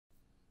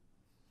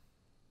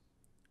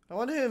I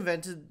wonder who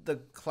invented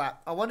the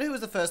clap. I wonder who was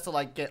the first to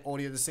like get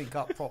audio to sync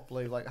up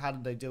properly. Like, how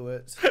did they do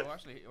it? Well,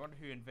 actually, I wonder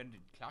who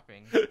invented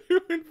clapping.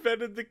 Who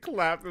invented the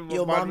clap? And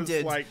Your mine mum was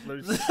did. Like,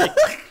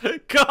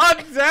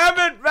 God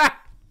damn it, man!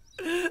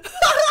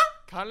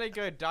 Can't they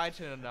go die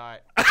tonight?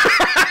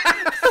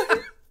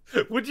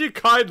 Would you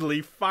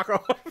kindly fuck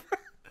off?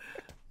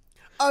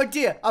 Oh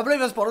dear, I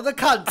believe I spotted the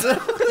cunt.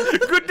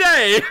 Good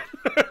day.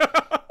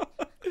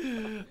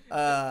 It's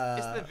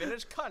the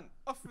village cunt.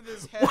 Off with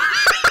his head.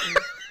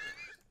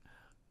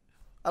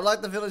 I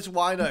like the village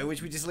wino,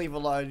 which we just leave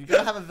alone. You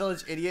gotta have a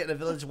village idiot and a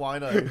village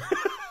wino.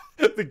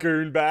 The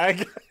goon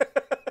bag.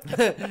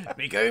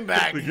 Me goon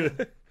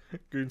bag.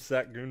 Goon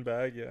sack, goon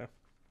bag, yeah.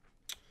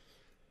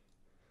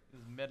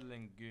 There's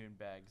meddling goon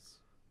bags.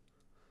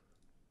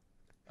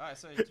 Alright,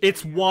 so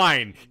It's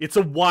wine. It's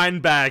a wine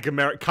bag,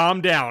 America.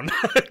 Calm down.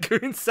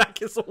 Goon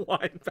sack is a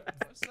wine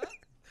bag. what's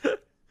that?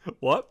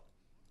 What?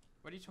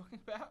 What are you talking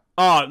about?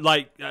 Oh,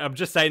 like, I'm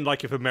just saying,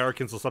 like, if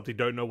Americans or something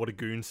don't know what a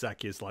goon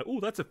sack is, like, oh,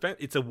 that's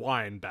it's a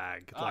wine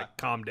bag. Like,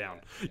 calm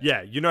down.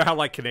 Yeah, you know how,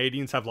 like,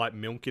 Canadians have, like,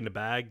 milk in a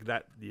bag?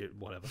 Yeah,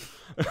 whatever.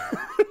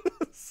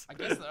 I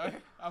guess so.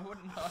 I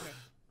wouldn't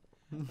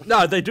know.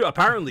 No, they do.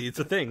 Apparently, it's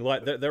a thing.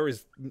 Like,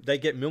 they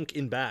get milk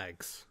in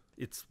bags.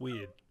 It's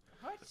weird.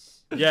 What?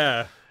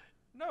 Yeah.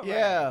 No way.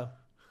 Yeah.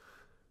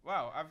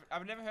 Wow,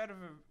 I've never heard of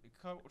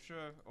a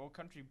culture or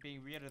country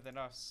being weirder than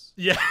us.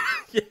 Yeah.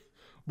 Yeah.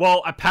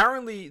 Well,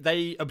 apparently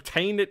they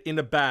obtain it in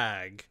a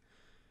bag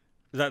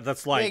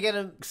that's like get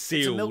a,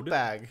 sealed. It's a milk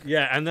bag.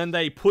 Yeah, and then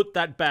they put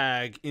that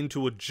bag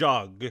into a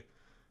jug,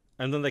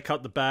 and then they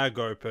cut the bag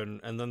open,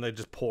 and then they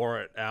just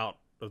pour it out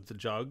of the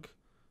jug.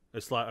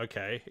 It's like,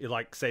 okay, it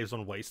like saves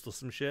on waste or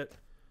some shit.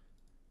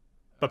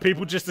 But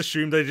people just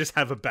assume they just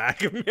have a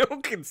bag of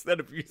milk instead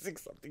of using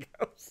something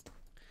else.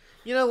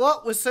 You know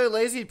what? We're so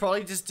lazy, you'd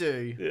probably just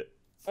do. Yeah.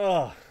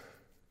 Oh.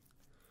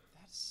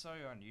 That's so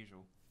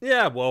unusual.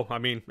 Yeah, well, I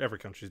mean, every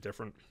country's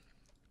different.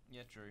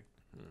 Yeah, true.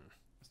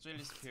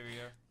 Australia's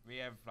superior. We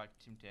have like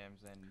Tim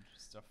Tams and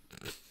stuff.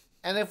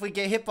 And if we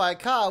get hit by a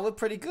car, we're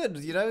pretty good.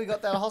 You know, we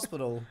got that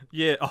hospital.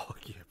 Yeah, oh,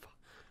 yeah.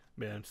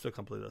 Man, still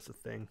can't believe that's a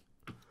thing.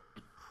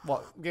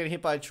 What, getting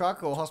hit by a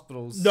truck or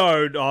hospitals?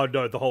 No, oh,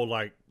 no, the whole,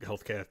 like,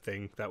 healthcare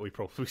thing that we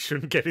probably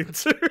shouldn't get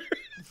into.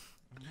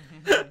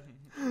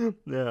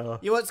 Yeah.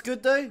 You know what's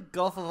good, though?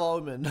 Gulf of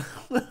Oman.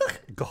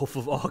 Gulf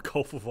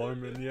of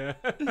Omen, yeah.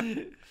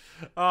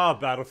 Ah,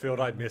 Battlefield,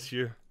 I miss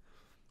you.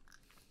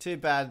 Too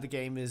bad the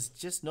game is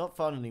just not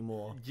fun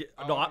anymore. Yeah,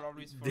 Oh, no,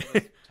 lobbies for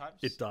those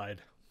types? it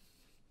died.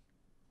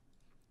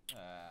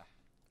 Uh,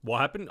 What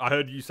happened? I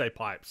heard you say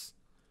pipes.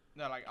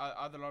 no, like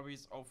other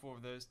lobbies, all four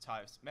of those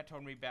types. Matt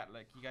told me about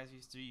like you guys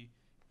used to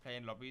play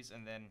in lobbies,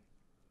 and then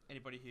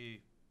anybody who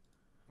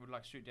would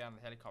like shoot down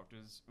the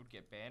helicopters would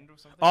get banned or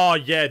something. Oh,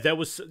 yeah,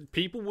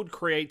 people would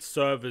create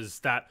servers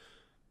that,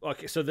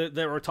 okay, so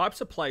there are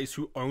types of players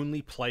who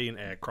only play in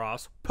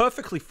aircrafts.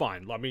 Perfectly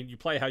fine. I mean, you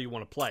play how you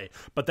want to play.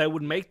 But they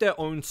would make their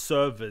own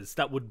servers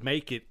that would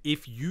make it,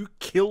 if you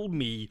kill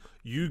me,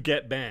 you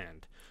get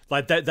banned.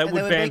 Like, they would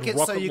ban make it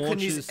rocket so you couldn't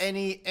launches, use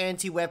any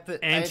anti-weapon,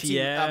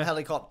 anti-air.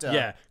 helicopter.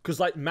 Yeah,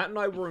 because, like, Matt and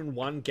I were in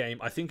one game,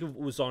 I think it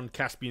was on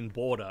Caspian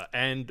Border,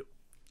 and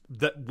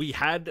that we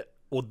had,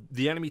 or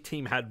the enemy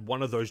team had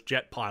one of those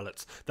jet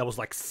pilots that was,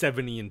 like,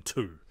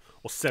 70-2.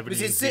 Or 70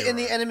 Because you'd sit in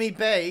the enemy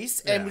base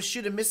and would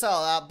shoot a missile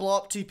out, blow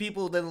up 2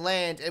 people, then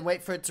land and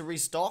wait for it to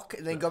restock,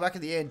 and then go back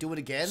in the air and do it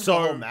again for the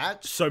whole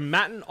match. So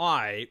Matt and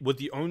I were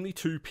the only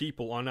 2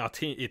 people on our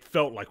team. It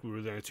felt like we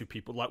were the only 2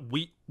 people. Like,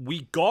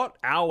 we got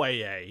our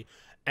AA,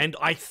 and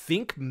I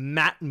think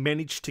Matt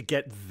managed to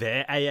get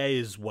their AA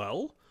as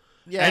well.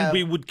 Yeah.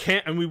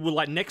 And we were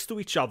like next to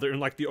each other in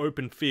like the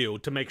open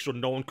field to make sure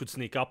no one could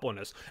sneak up on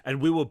us. And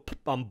we were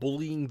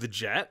bullying the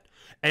jet,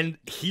 and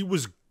he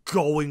was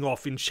going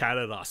off in chat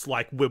at us,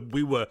 like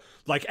we were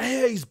like,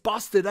 AA's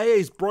busted,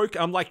 AA's broke.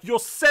 I'm like, you're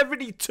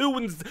 72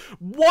 and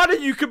what are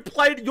you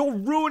complaining? You're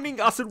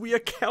ruining us and we are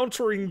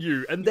countering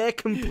you, and they're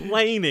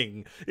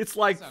complaining. It's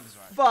like,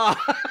 fuck.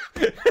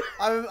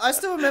 I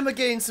still remember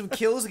getting some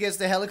kills against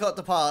the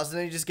helicopter pass, and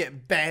then you just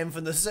get banned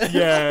from the server.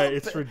 Yeah,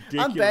 it's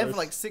ridiculous. I'm banned for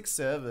like 6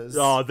 servers.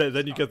 Oh,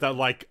 then you get that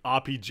like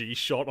RPG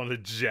shot on a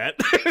jet.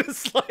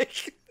 It's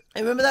like, I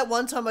remember that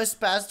one time my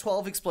Spaz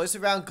 12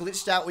 explosive round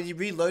glitched out when you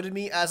reloaded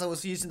me as I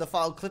was using the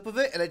file clip of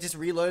it, and it just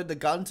reloaded the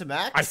gun to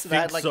max. I think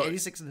I had like so.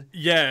 86.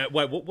 Yeah,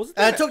 wait, what was it?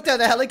 And I took down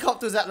the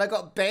helicopters out and I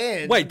got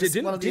banned. Wait,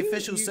 from one of the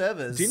official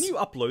servers. Didn't you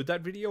upload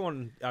that video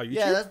on our YouTube?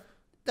 Yeah,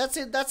 that's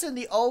it. That's in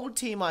the old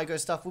Team Igo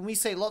stuff when we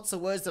say lots of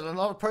words that are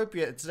not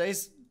appropriate in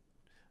today's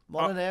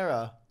modern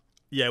era.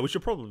 Yeah, we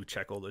should probably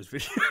check all those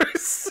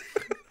videos.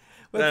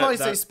 We'll probably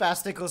say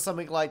spastic or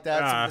something like that,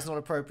 so it's not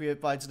appropriate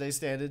by today's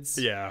standards.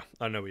 Yeah,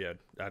 I know we had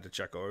to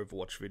check our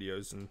Overwatch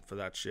videos and for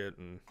that shit,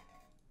 and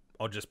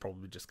I'll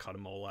probably just cut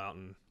them all out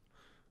and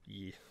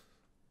yeah.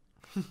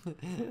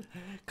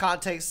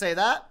 Can't say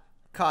that.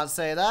 Can't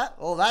say that.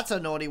 Oh, that's a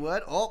naughty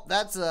word. Oh,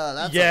 that's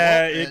a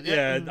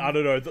yeah. I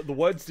don't know. The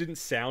words didn't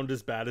sound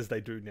as bad as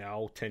they do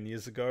now 10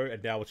 years ago,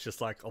 and now it's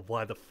just like, oh,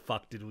 why the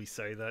fuck did we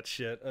say that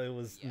shit? It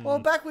was. Yeah. Well,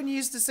 back when you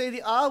used to say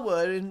the R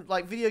word in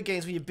like video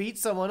games when you beat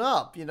someone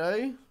up, you know.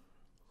 It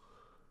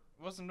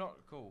wasn't not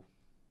cool.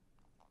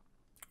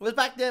 It was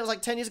back then. It was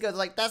like 10 years ago.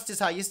 Like that's just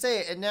how you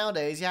say it. And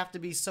nowadays, you have to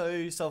be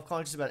so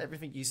self-conscious about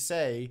everything you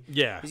say.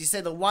 Yeah. Because you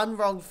say the one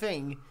wrong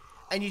thing,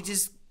 and you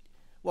just.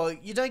 Well,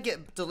 you don't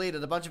get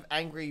deleted. A bunch of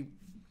angry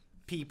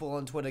people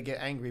on Twitter get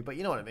angry, but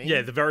you know what I mean?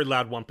 Yeah, the very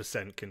loud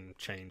 1% can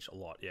change a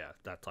lot. Yeah,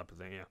 that type of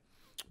thing, yeah.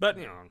 But,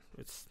 you know,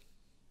 it's...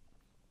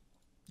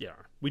 Yeah.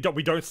 We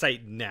don't say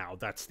it now.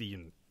 That's the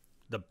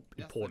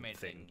important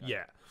thing.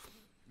 Yeah.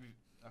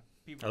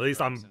 At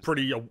least I'm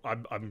pretty...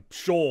 I'm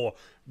sure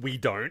we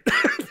don't.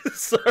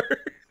 So,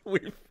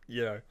 you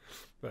know,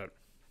 but...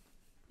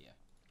 Yeah.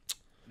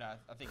 No,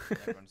 I think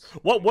everyone's...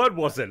 What word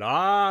was it?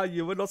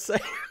 You were not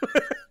saying...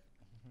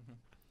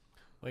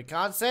 We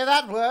can't say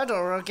that word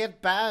or it'll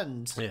get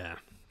banned. Yeah.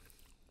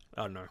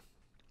 I don't know.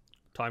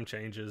 Time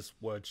changes,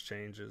 words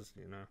changes,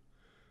 you know.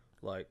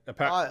 Like,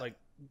 apparently,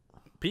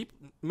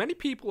 many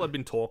people have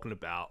been talking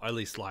about, at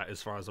least like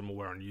as far as I'm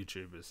aware on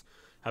YouTubers,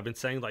 have been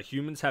saying like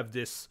humans have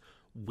this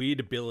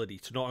weird ability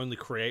to not only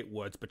create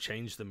words but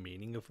change the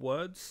meaning of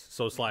words.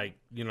 So it's like,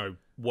 you know,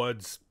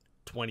 words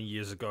 20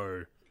 years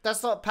ago.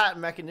 That's not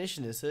pattern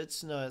recognition, is it?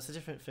 No, it's a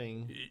different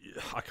thing.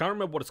 I can't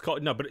remember what it's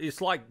called. No, but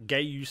it's like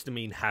gay used to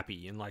mean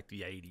happy in like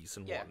the 80s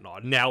and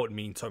whatnot. Now it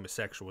means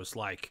homosexual. It's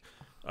like,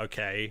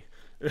 okay,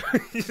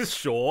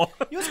 sure.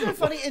 You know what's going to be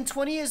funny? In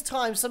 20 years'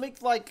 time, something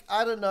like,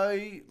 I don't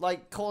know,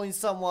 like calling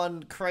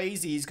someone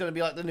crazy is going to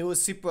be like the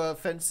newest super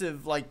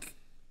offensive, like,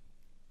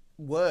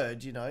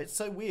 word, you know? It's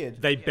so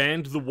weird. They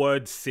banned the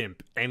word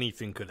simp.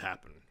 Anything could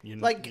happen. You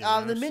know, like,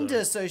 the Minder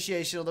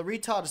Association or the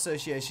Retard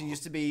Association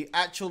used to be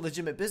actual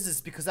legitimate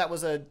business because that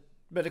was a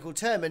medical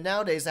term, and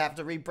nowadays they have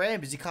to rebrand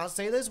because you can't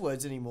say those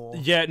words anymore.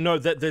 Yeah, no,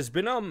 there's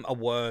been a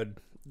word,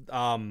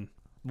 well,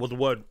 the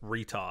word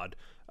retard.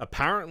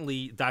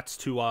 Apparently, that's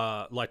to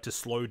like to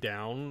slow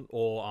down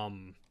or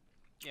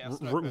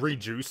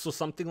reduce or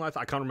something like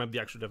that. I can't remember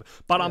the actual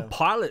definition. But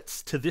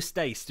pilots to this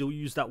day still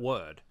use that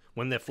word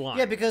when they're flying.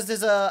 Yeah, because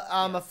there's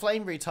a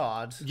flame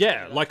retard.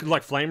 Yeah, like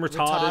flame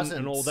retardant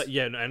and all that.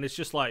 Yeah, and it's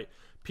just like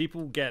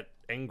people get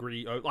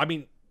angry. I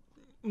mean,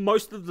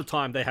 most of the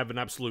time they have an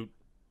absolute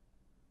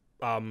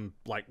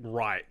like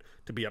right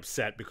to be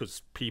upset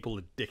because people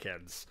are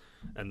dickheads,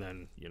 and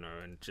then you know,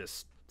 and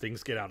just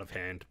things get out of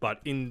hand. But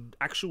in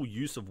actual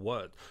use of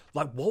words,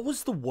 like what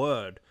was the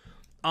word?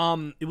 I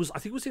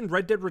think it was in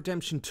Red Dead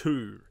Redemption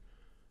 2.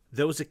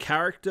 There was a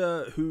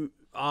character who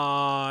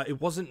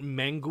it wasn't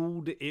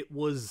mangled, it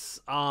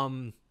was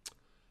a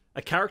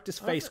character's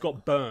face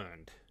got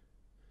burned.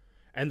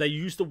 And they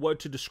used the word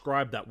to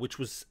describe that, which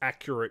was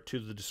accurate to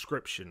the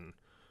description.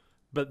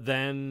 But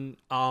then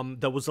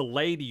there was a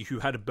lady who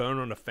had a burn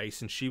on her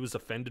face and she was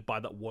offended by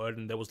that word,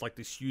 and there was like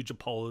this huge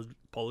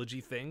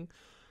apology thing.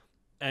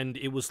 And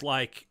it was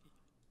like,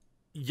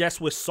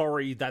 yes, we're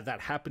sorry that that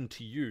happened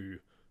to you,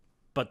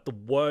 but the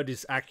word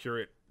is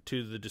accurate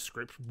to the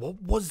description. What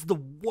was the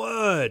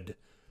word?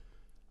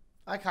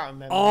 I can't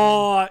remember.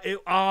 Oh,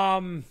 it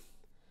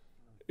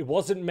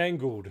wasn't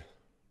mangled.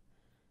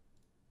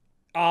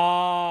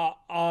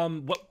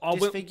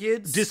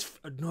 Disfigured?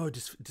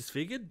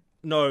 Disfigured?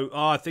 No,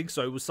 I think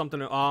so. It was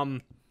something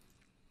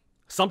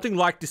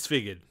like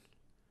disfigured.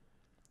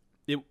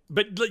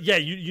 But yeah,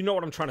 you know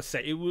what I'm trying to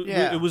say. It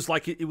was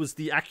like it was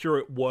the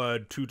accurate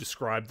word to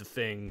describe the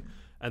thing,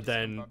 and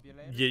then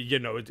you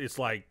know it's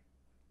like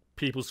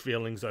people's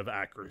feelings over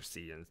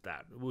accuracy and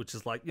that, which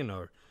is like, you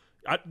know,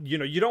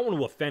 you don't want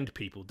to offend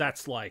people.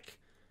 That's like,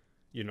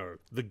 you know,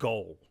 the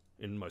goal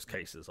in most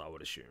cases, I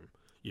would assume,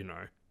 you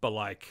know. But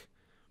like,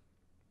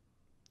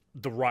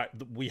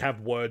 we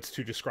have words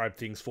to describe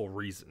things for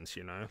reasons,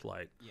 you know,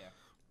 like yeah.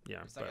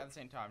 It's like at the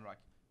same time, like,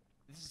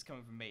 this is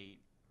coming from me.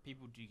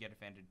 People do get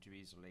offended too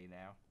easily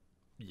now.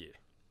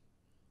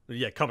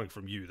 Yeah, coming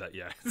from you, that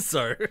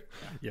So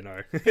you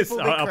know, it's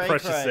our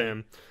precious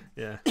Sam.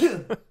 Yeah.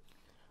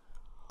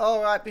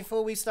 All right,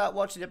 before we start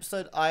watching the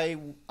episode,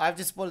 I've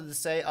just wanted to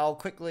say I'll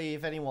quickly,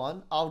 if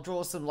anyone, I'll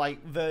draw some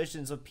like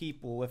versions of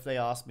people if they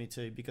ask me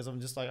to, because I'm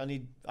just like I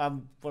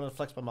want to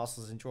flex my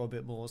muscles and draw a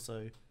bit more.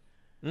 So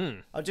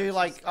I'll do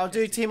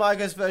Team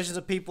Eigos versions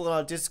of people on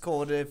our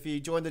Discord. If you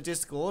join the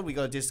Discord, we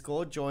got a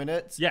Discord. Join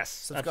it. Yes,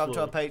 subscribe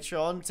to our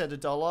Patreon. Send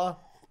 $1.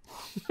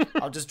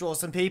 I'll just draw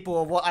some people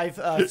of what I've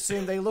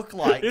assumed they look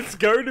like. It's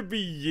going to be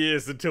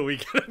years until we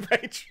get a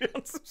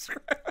Patreon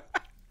subscriber.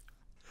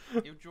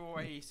 He'll draw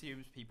what he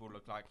assumes people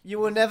look like. You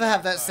will never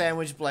have that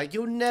sandwich, Blake.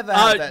 You'll never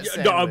have that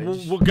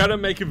sandwich. No, we're gonna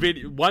make a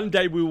video. One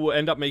day we will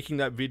end up making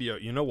that video.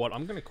 You know what?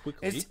 I'm gonna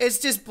quickly. It's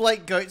just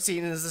Blake Goatsy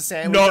as a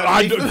sandwich. No,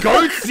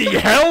 Goatsy,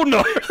 hell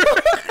no.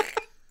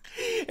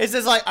 It's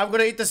just like, I'm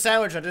gonna eat the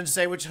sandwich. I didn't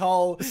say which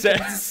hole.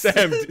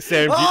 Sam, do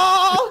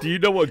you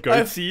know what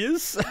Goatsy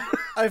is?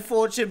 I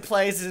fortune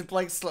plays as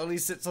Blake slowly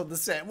sits on the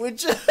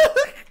sandwich.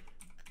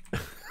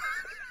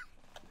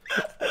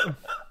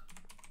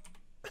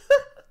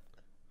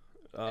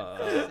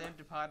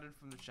 discarded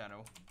from the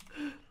channel.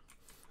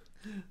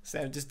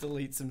 Sam just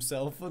deletes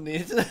himself on the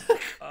internet.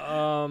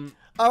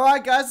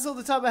 Alright, guys, that's all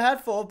the time I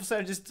had for.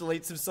 Sam just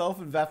deletes himself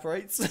and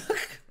evaporates. We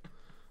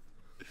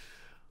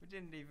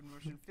didn't even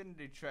watch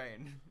Infinity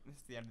Train.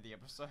 That's the end of the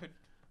episode.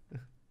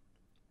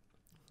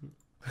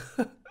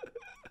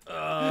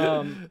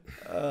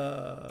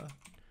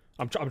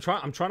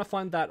 I'm trying to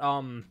find that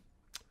I'm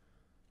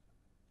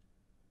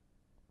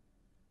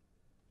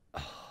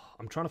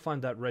trying to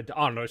find that red.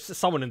 I don't know.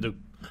 Someone in the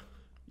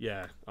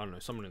I don't know.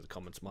 Someone in the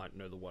comments might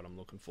know the word I'm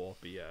looking for.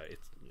 But yeah,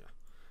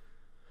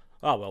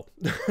 Oh well.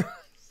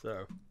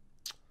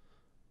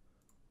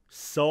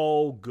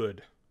 So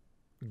good,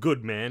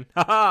 good man.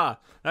 Haha,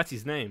 that's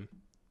his name.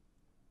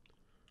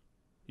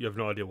 You have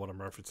no idea what I'm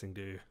referencing,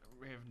 do you?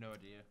 We have no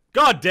idea.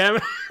 God damn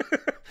it!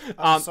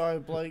 I'm sorry,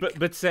 Blake.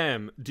 But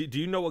Sam, do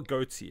you know what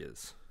goatee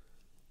is?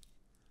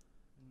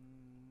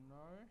 No.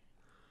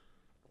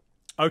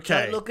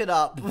 Okay. Don't look it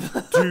up.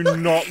 Do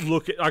not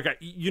look at. Okay,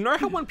 you know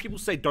how when people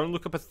say don't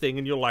look up a thing,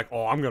 and you're like,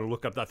 oh, I'm gonna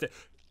look up that thing.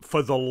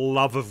 For the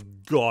love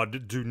of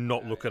God, do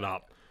not look it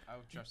up.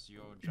 I'll trust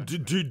your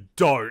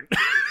Don't.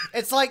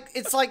 It's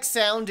like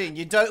sounding.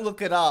 You don't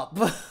look it up.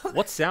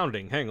 What's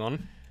sounding? Hang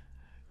on.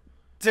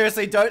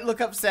 Seriously, don't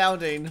look up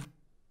sounding.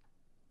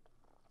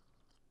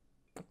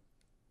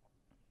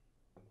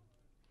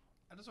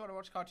 I just want to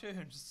watch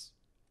cartoons.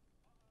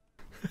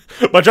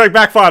 My joke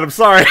backfired. I'm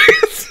sorry.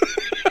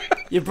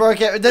 You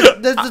broke it.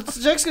 The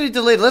joke's gonna be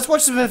deleted. Let's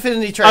watch some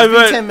Infinity Train. It's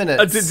been 10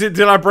 minutes.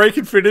 Did I break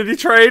Infinity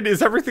Train?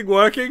 Is everything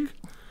working?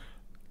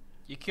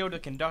 You killed a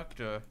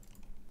conductor,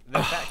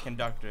 the fat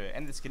conductor,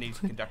 and the skinny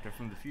conductor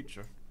from the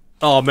future.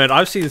 Oh man,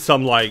 I've seen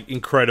some like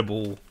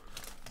incredible,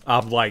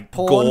 like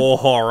porn? gore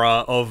horror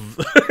of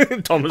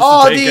Thomas.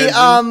 Oh,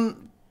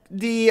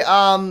 the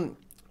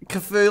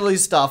Cthulhu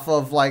stuff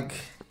of like.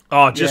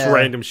 Oh, just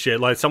random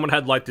shit. Like, someone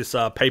had, like, this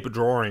paper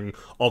drawing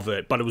of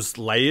it, but it was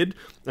layered,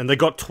 and they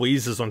got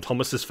tweezers on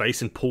Thomas's face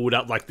and pulled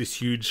out, like, this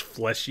huge,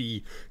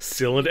 fleshy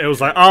cylinder. It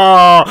was like,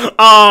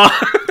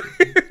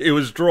 it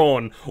was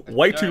drawn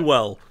way too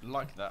well.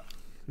 Like that.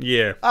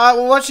 Yeah.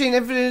 We're watching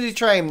Infinity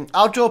Train.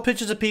 I'll draw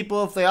pictures of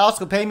people if they ask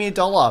or pay me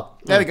 $1.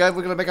 There we go.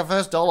 We're going to make our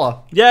first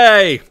 $1.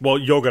 Yay! Well,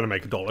 you're going to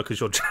make $1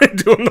 because you're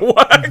doing the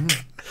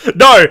work.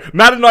 No!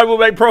 Matt and I will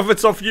make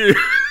profits off you.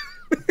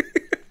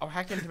 I'll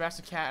hack into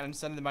MasterCard and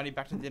send the money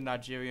back to the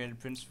Nigerian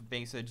prince for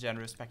being so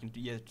generous back in the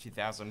year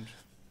 2000.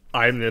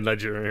 I am the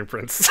Nigerian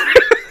prince.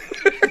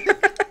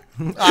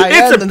 I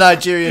am the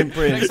Nigerian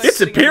prince.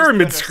 It's a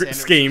pyramid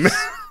scheme.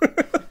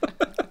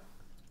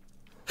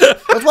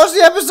 Let's watch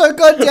the episode,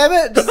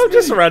 goddammit! I'm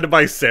just surrounded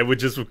by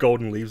sandwiches with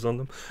golden leaves on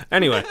them.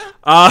 Anyway,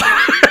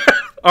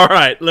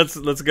 alright,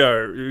 let's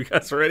go. You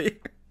guys ready?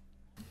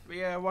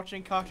 We are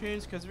watching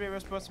cartoons because we're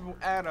responsible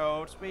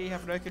adults. We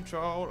have no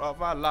control of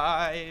our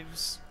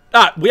lives.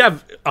 We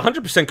have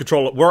 100%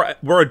 control.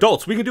 We're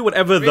adults. We can do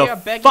whatever the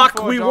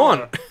fuck we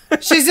want.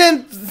 She's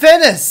in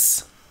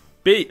Venice.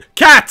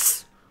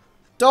 Cats.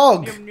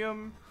 Dog. Yum,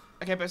 yum.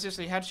 Okay, but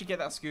seriously, how'd she get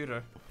that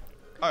scooter?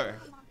 Oh.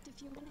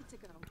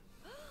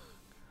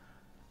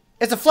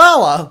 It's a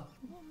flower.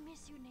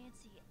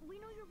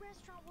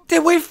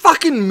 Did we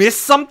fucking miss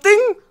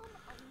something?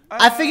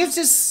 I think it's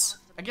just.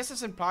 I guess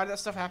it's implied that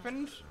stuff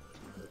happened.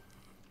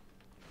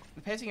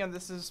 The pacing on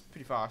this is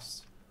pretty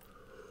fast.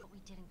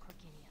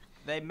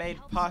 They made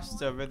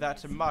pasta without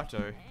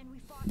tomato.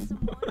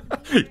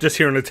 Just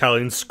hear an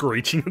Italian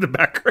screeching in the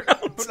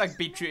background. Put like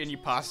beetroot in your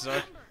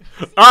pasta.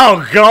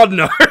 Oh god,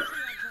 no.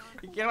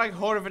 You get like a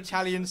horde of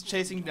Italians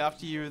chasing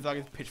after you with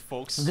like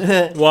pitchforks.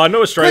 Well, I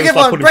know Australians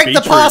like putting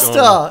beetroot the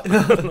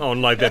pasta!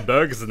 on like their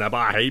burgers and that, but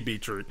I hate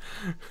beetroot.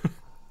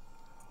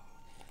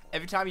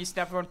 Every time you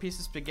snap on a piece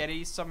of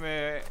spaghetti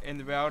somewhere in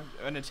the world,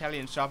 an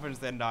Italian sharpens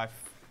their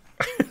knife.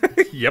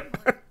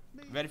 Yep.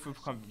 Ready for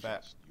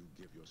combat.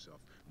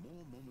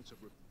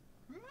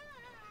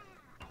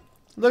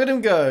 Look at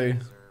him go.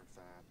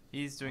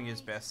 He's doing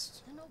his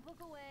best.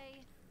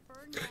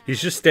 He's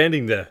just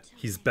standing there.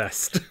 He's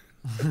best.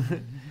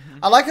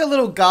 I like a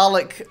little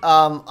garlic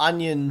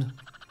onion.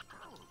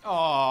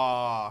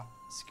 Aww.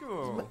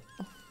 School.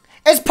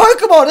 It's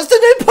Pokemon! It's the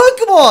new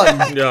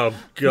Pokemon! Oh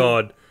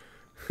god.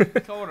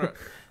 Called it.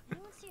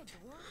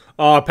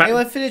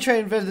 Anyone Infinity Train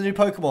invented the new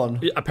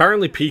Pokemon?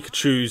 Apparently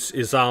Pikachu's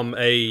is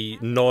a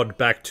nod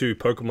back to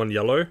Pokemon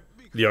Yellow.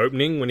 The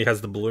opening when he has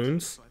the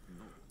balloons.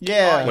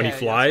 Yeah. When he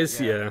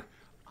flies, yeah.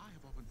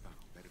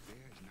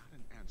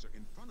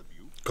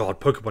 God,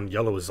 Pokemon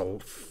Yellow is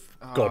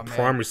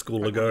primary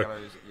school ago.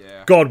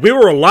 God, we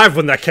were alive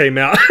when that came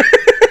out.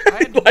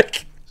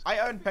 I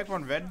owned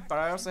Pokemon Red, but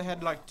I also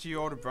had like 2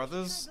 older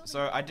brothers,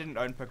 so I didn't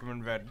own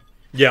Pokemon Red.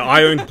 Yeah,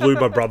 I owned Blue,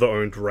 my brother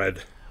owned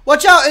Red.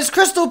 Watch out, it's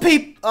Crystal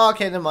Peep! Oh,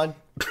 okay, never mind.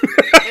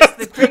 It's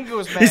the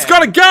Pringles man. He's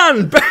got a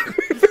gun!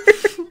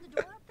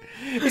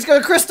 He's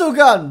got a crystal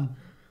gun!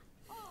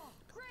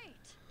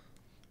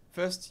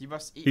 First, you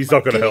must eat. He's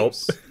not gonna help.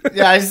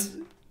 Yeah,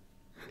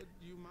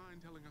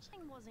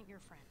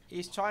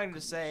 He's trying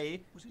to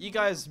say, you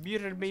guys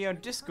muted me on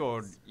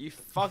Discord, you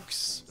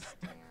fucks.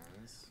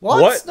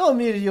 What? No one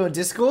muted you on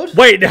Discord.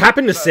 Wait, it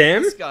happened to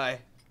Sam? This guy.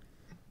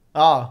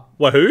 Oh.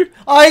 What, who?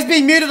 Oh, he's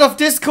been muted off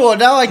Discord.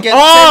 Now I get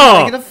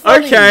Oh! making it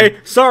funny. Okay,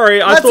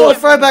 sorry. I Let's all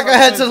thought... throw back our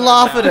heads and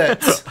laugh at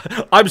it.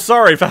 I'm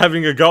sorry for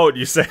having a go at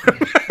you, Sam.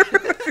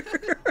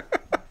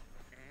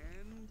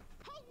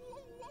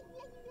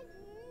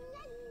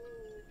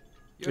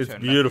 Your It's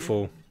turn,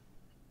 beautiful.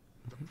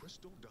 The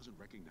crystal doesn't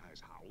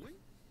recognize howling?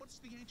 What's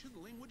the ancient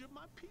language of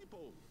my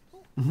people?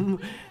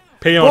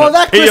 Pee on Well, it.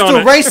 that Pee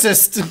on crystal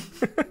it.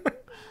 racist.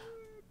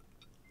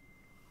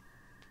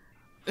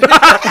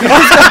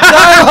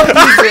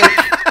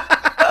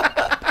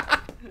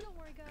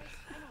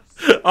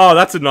 Oh,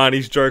 that's a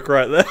 90s joke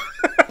right there.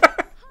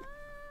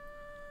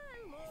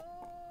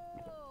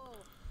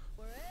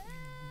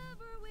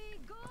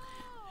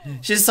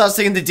 She just starts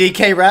singing the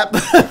DK rap.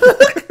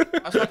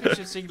 I was like, we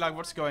should sing like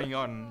what's going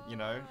on, you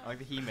know, like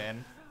the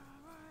He-Man.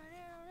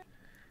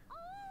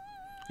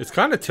 It's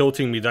kind of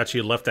tilting me that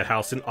she left the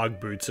house in Ugg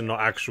boots and not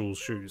actual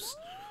shoes.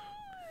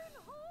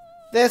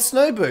 They're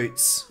snow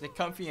boots. They're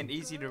comfy and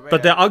easy to wear.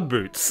 But they're Ugg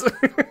boots.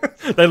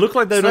 They look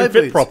like they Snow don't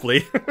fit boots.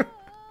 properly.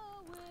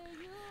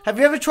 Have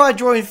you ever tried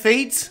drawing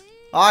feet?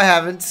 I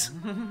haven't.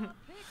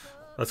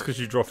 That's because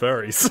you draw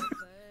furries.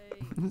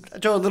 I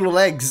draw little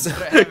legs. They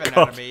don't have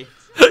anatomy.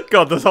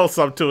 God, this whole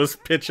sub to us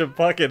picture,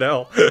 fucking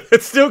hell.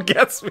 It still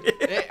gets me.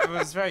 It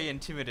was very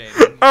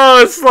intimidating.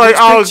 Oh, it's like,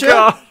 oh picture?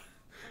 god.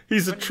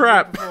 He's a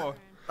trap. Before.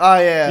 Oh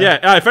yeah.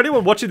 Yeah, if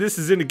anyone watching this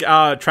is into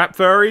trap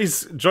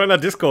furries, join our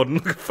Discord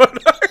and look at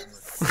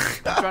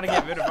photos. I'm trying to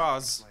get rid of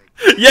ours.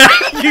 Yeah,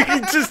 you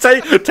can just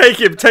take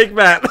him, take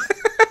Matt.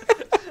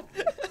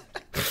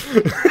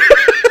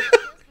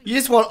 You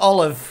just want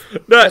Olive.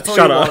 No, That's all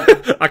shut you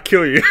up. I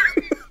kill you.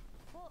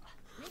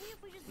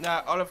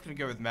 Nah, Olive can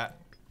go with Matt.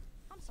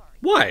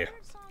 Why?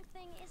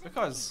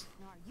 Because.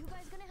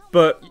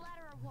 But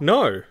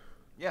no.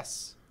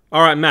 Yes.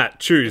 All right, Matt,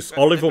 choose They're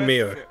Olive or both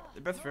Mio. They're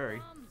both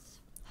furry.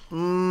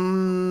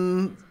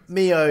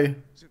 Mio.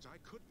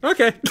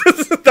 Okay,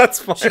 that's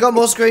fine. She got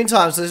more screen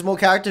time, so there's more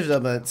character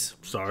development.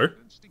 So,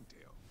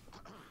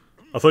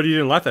 I thought you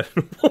didn't like that.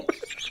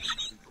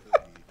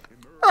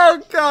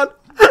 Oh god,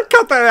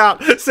 cut that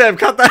out, Sam.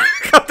 Cut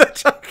that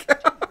joke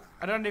out.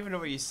 I don't even know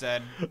what you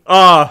said.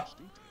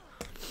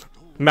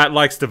 Matt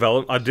likes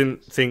development. I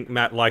didn't think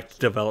Matt liked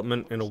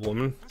development in a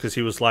woman because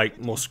he was like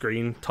more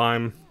screen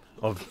time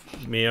of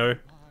Mio.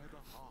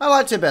 I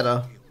liked it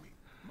better.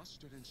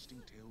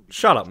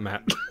 Shut up,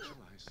 Matt.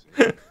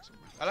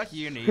 I like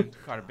Uni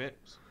quite a bit.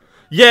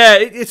 Yeah,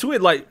 it's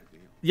weird. Like,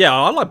 yeah,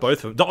 I like both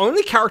of them. The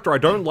only character I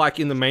don't like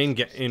in the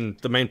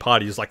main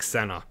party is like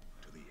Senna.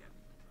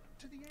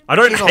 I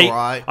don't She's hate.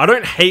 alright. I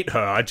don't hate her.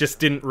 I just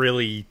didn't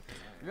really.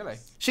 Really?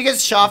 She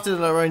gets shafted in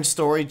her own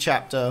story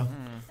chapter.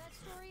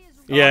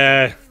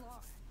 Yeah,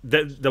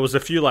 there was a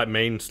few like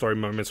main story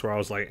moments where I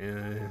was like,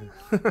 eh.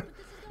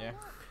 Yeah.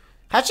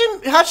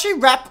 How'd she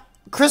wrap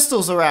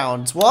crystals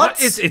around? What?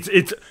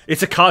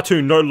 It's a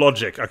cartoon, no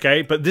logic,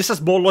 okay? But this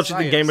has more logic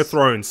than Game of Science.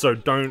 Thrones, so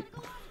don't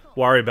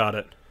worry about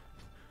it.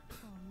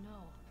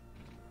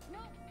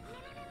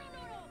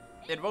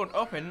 It won't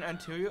open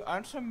until you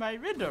answer my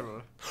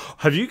riddle.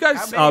 Have you How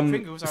guys many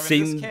Pringles are in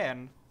seen? this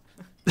can?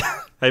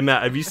 Hey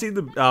Matt, have you seen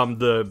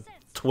the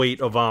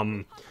tweet of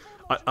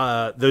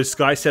those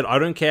guys said, I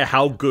don't care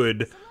how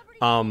good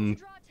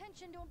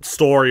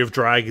Story of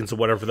Dragons or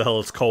whatever the hell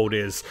it's called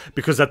is,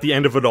 because at the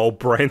end of it all,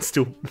 Bran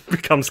still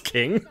becomes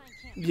king.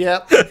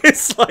 Yep.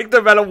 It's like no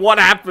matter what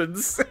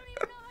happens.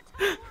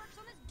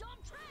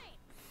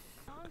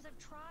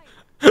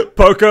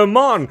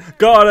 Pokemon,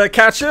 gotta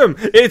catch him.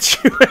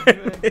 It's you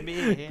and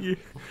me.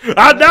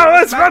 I know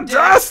it's my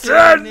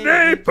destiny.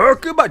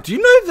 Pokemon. Do you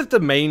know that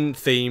the main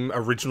theme,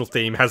 original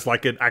theme, has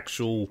like an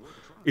actual?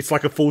 It's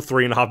like a full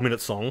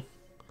 3.5-minute song.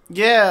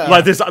 Yeah.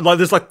 Like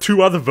there's like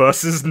 2 other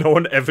verses no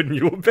one ever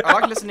knew about. I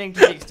like listening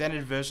to the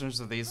extended versions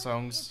of these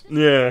songs.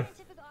 Yeah.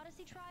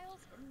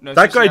 No,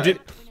 That guy seriously,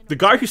 did. The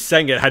guy who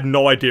sang it had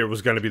no idea it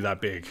was going to be that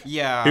big.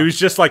 Yeah. He was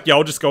just like, yeah,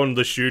 I'll just go into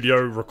the studio,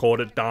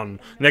 record it, done.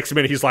 Next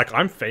minute, he's like,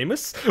 I'm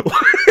famous?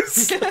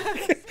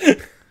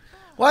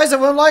 Why does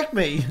everyone like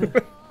me?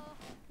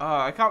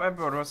 I can't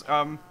remember what it was.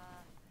 I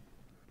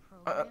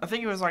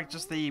think it was like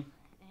just the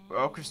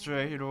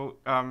orchestra, you know.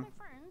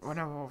 What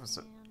was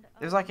it?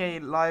 It was like a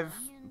live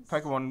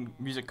Pokemon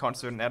music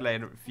concert in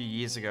Adelaide a few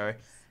years ago,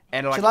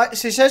 and like,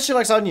 She says she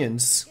likes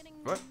onions.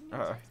 what?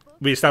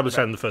 We established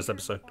that in the first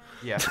episode.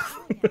 Yeah.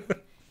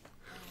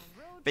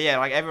 But yeah,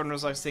 like everyone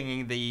was like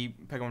singing the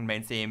Pokemon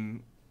main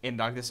theme in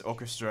like this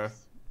orchestra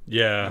that I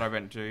Yeah.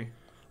 went to.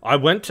 I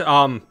went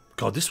to,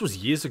 God, this was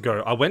years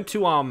ago. I went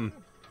to, oh,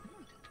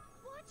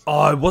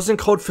 it wasn't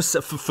called for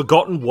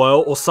Forgotten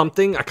World or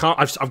something. I can't,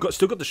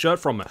 still got the shirt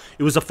from it.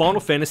 It was a Final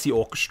Fantasy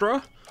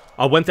orchestra.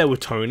 I went there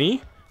with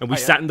Tony, and we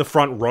yeah? sat in the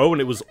front row, and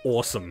it was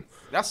awesome.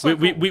 That's so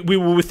we cool.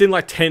 were within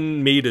like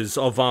 10 meters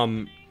of,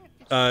 Nobu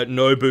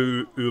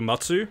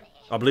Uematsu,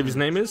 I believe his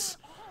name is.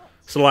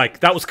 So,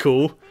 like, that was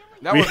cool.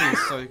 That would be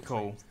so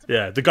cool.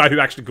 Yeah, the guy who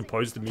actually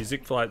composed the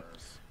music for like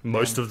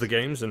most of the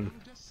games, and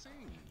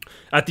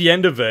at the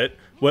end of it,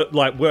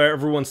 where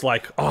everyone's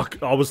like, oh,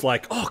 I was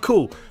like, oh,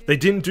 cool, they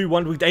didn't do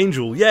One-Winged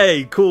Angel,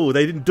 yay, cool,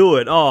 they didn't do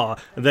it, oh,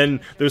 and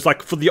then there was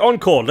like, for the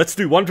encore, let's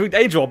do One-Winged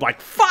Angel. I'm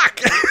like, fuck.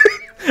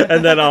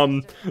 And then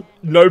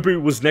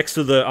Nobu was next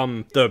to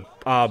the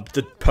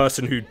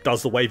person who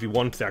does the wavy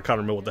wand thing. I can't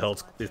remember what the hell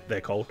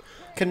they're called.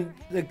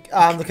 The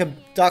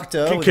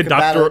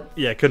conductor.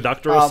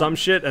 Conductor or some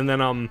shit. And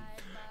then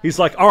he's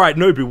like, all right,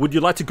 Nobu, would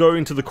you like to go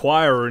into the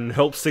choir and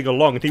help sing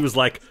along? And he was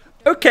like,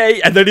 okay.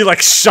 And then he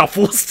like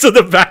shuffles to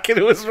the back, and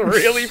it was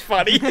really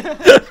funny.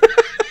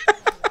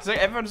 So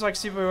everyone's like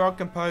super well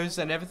composed,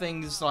 and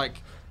everything's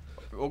like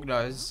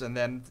organized, and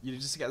then you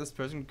just get this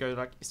person go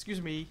like,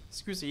 excuse me.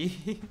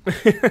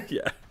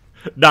 Yeah.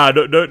 Nah,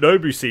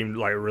 Nobu seemed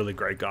like a really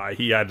great guy.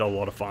 He had a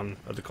lot of fun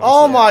at the concert.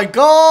 Oh my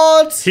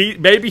god!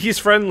 Maybe he's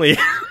friendly.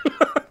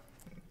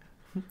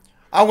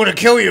 I want to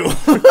kill you.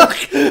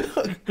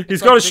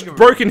 He's got a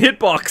broken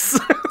hitbox.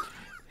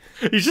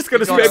 He's just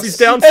gonna spam his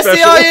down it's special.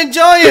 It's the Iron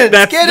Giant!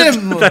 Get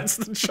him! That's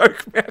the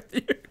joke,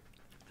 Matthew.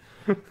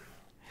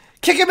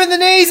 Kick him in the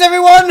knees,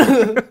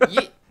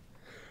 everyone!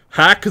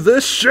 Hack the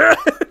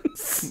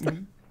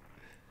shits!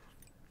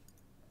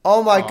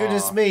 Oh my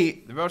goodness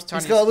me.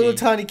 He's got a little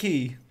tiny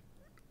key.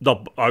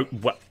 No,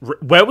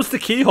 where was the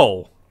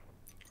keyhole?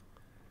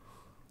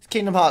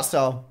 Kingdom Hearts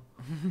style.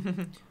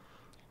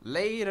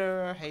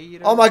 Later,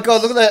 haters. Oh my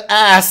god, look at that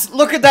ass!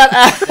 Look at that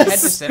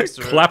ass!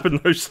 Clapping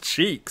those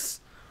cheeks.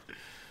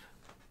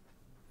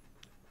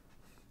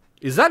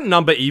 Is that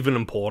number even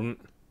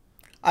important?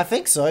 I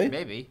think so.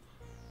 Maybe.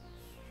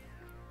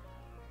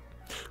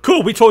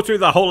 Cool, we talked through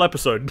that whole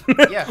episode.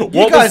 Yeah.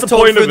 You guys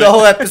talked through the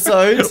whole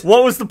epised.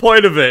 What was the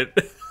point of it?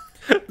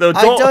 I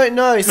don't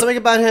know. Something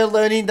about her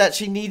learning that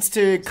she needs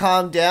to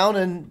calm down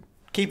and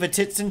keep her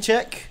tits in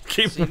check.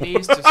 She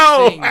needs to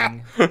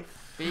sing.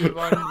 Be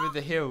one with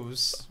the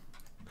hills.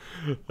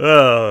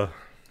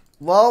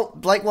 Well,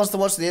 Blake wants to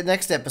watch the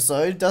next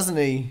episode, doesn't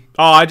he?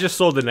 Oh, I just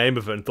saw the name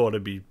of it and thought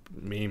it'd be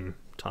meme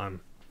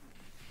time.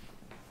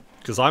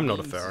 Because I'm not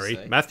a furry.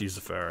 Matthew's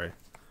a furry.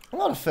 I'm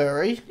not a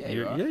furry. Yeah,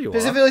 you are. Yeah, you are.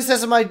 Specifically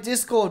says in my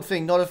Discord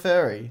thing, not a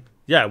furry.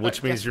 Yeah,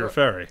 which means you're a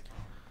furry.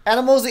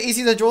 Animals are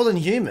easier to draw than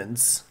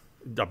humans.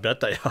 I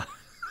bet they are.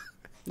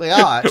 They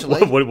are,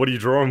 actually. What are you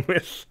drawing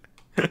with?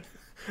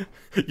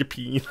 Your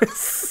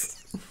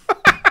penis.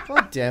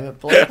 God damn it,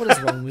 Blake. What is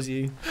wrong with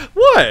you?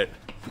 What?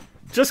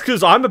 Just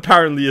because I'm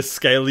apparently a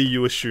scaly,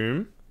 you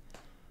assume?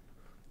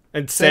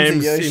 And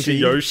Sam's into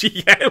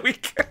Yoshi. Yeah, we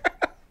go.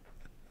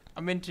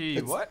 I'm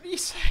into what do you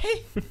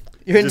say?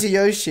 You're into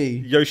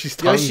Yoshi. Yoshi's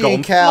tongue Yoshi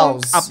and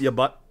cows. Up your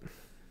butt.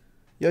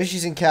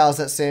 Yoshi's and cows,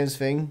 that's Sam's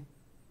thing.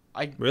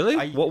 Really?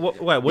 Wait,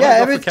 what yeah,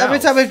 every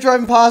time we've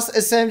driven past,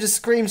 Sam just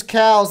screams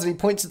cows and he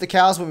points at the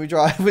cows when we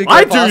drive.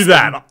 I do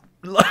that.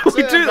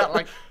 We do that.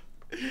 Like,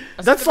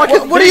 that's like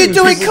what are you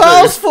doing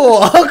cows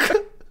for?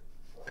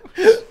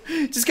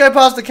 Just go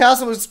past the cows,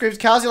 someone screams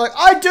cows, you're like,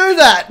 I do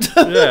that!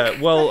 Yeah,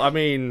 well, I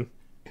mean...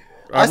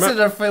 I sit in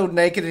a field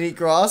naked and eat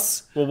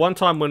grass. Well, one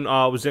time when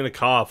I was in a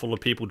car full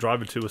of people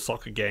driving to a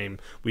soccer game,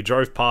 we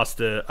drove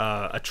past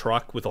a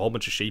truck with a whole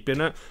bunch of sheep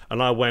in it,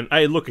 and I went,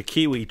 hey, look, a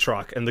Kiwi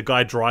truck, and the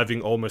guy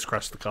driving almost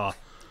crashed the car.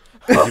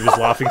 He was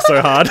laughing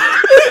so hard.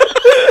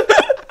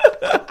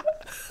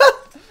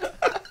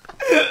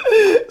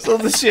 It's all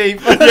the sheep.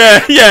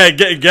 Yeah,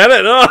 get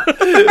it? Oh.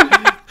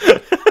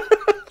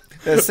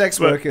 They're sex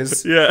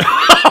workers. Yeah.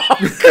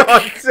 Oh,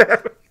 God damn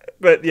it.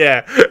 But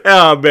yeah,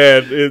 oh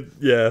man,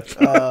 yeah.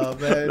 Oh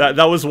man,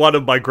 that was one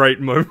of my great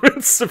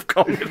moments of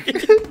comedy.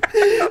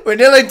 We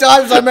nearly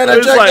died. I made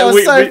a joke that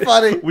was so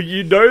funny. Well,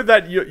 you know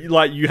that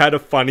you had a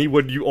funny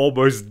when you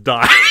almost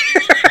died.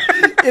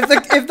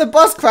 if the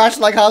bus crashed,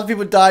 like half the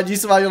people died, you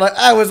survived. You're like,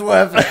 I was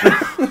worth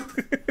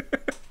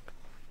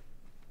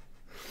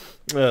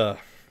it.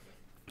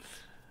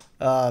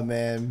 Oh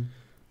man.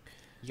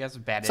 You guys are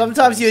bad.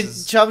 Sometimes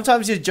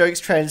your jokes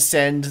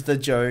transcend the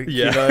joke.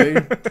 Yeah. You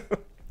know.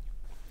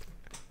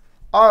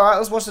 Alright,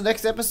 let's watch the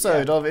next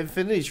episode of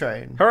Infinity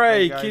Train.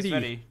 Hooray, kitty.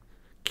 Ready?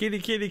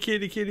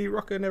 Kitty,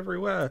 rocking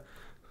everywhere.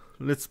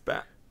 Let's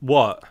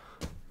What?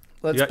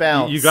 Let's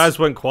bounce. You guys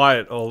went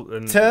quiet.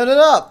 Turn it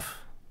up.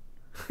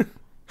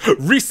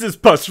 Reese's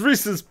Puffs.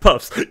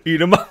 Eat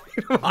 'em up.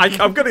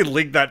 I'm going to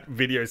link that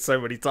video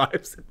so many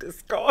times in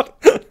Discord.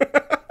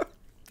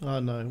 Oh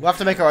no. We'll have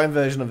to make our own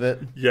version of it.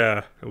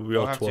 Yeah.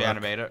 We'll have to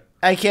animate it.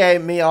 AKA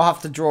me, I'll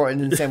have to draw it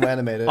and then Sam will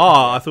animate it.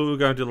 Oh, I thought we were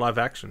going to do live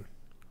action.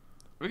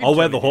 I'll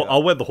wear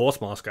the horse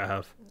mask I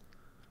have.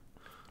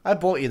 I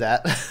bought you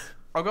that.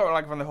 I've got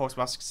like one of the horse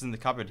masks in the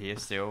cupboard here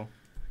still.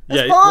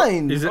 That's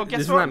fine. Isn't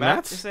guess that what,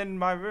 Matt's? It's in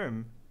my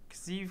room.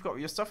 Because you've got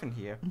your stuff in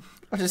here.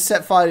 I just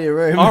set fire to your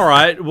room.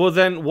 Alright, well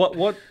then,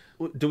 what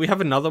do we have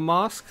another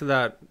mask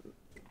that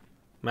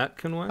Matt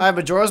can wear? I have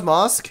Majora's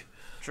Mask.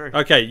 True.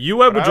 Okay, you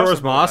wear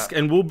Majora's Mask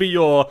and we'll be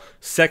your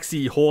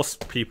sexy horse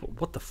people.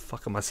 What the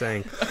fuck am I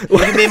saying? You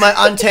can be my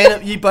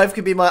untainable. You both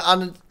can be my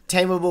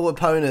tameable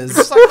opponents.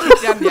 Just like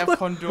kick down the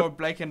Condor,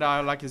 Blake and I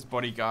are like his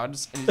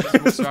bodyguards, and he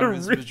just walks around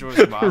with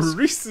Majora's Mask.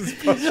 Reese's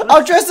Puffs.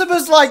 I'll dress them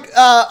as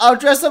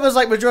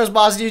like Majora's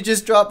Mask. And you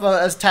just drop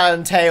as Tail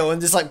and Tail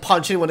and just like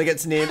punch him when it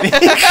gets near me.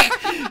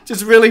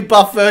 Just really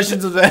buff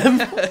versions of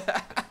them.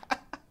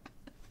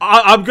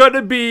 I'm going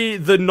to be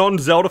the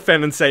non-Zelda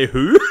fan and say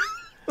who?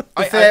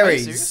 The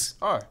fairies.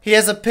 He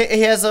has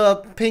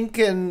a pink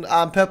and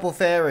purple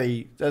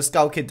fairy. The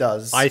Skull Kid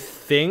does. I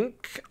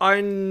think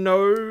I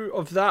know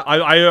of that.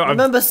 I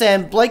remember,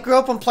 Sam. Blake grew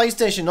up on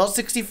PlayStation, not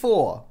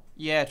 64.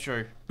 Yeah,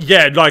 true.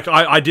 Yeah, like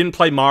I didn't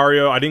play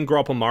Mario. I didn't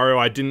grow up on Mario.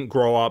 I didn't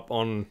grow up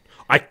on.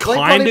 I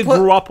kind of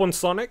grew up on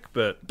Sonic,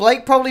 but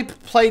Blake probably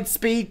played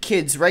Speed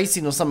Kids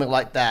Racing or something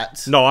like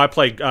that. No, I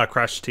played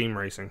Crash Team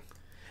Racing.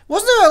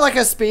 Wasn't there like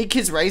a Speed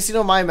Kids Racing, or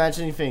am I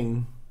imagining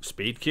thing?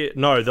 Speed Kid?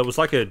 No, there was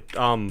like a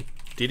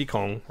Diddy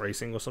Kong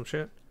Racing or some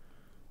shit.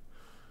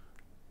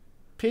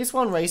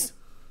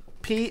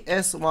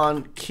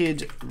 PS1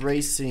 Kid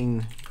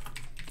Racing.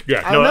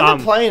 Yeah, I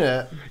remember playing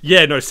it.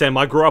 Yeah, no, Sam,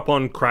 I grew up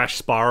on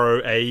Crash,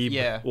 Spyro, Abe,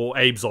 Yeah. or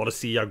Abe's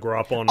Odyssey. I grew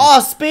up on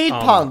Speed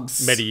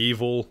Punks.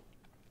 Medieval.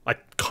 I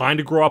kind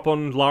of grew up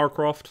on Lara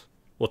Croft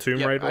or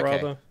Tomb Raider, okay.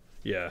 rather.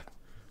 Yeah.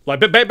 Like,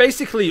 but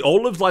basically,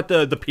 all of like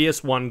the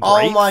PS1 greats.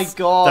 Oh my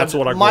god! That's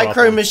what I grew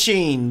Micro up on.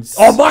 Machines.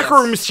 Oh,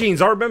 Micro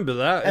Machines! I remember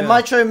that. And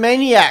yeah.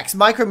 Micromaniacs.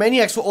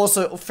 Micromaniacs were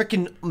also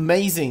freaking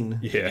amazing.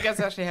 Yeah. Do you guys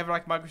actually have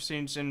like Micro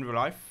Machines in real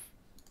life?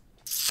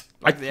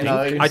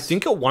 I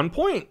think at one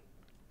point,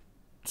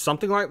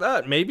 something like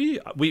that. Maybe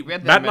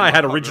Matt and I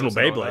had original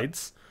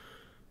Beyblades.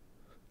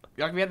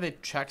 Like we had the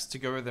tracks to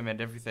go with them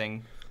and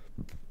everything.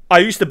 I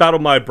used to battle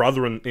my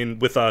brother in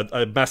with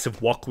a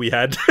massive wok we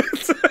had.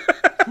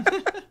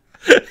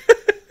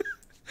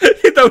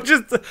 They would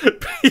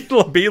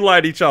just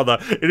beeline each other,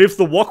 and if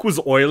the wok was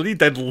oily,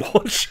 they'd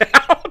launch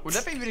out. Would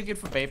that be really good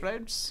for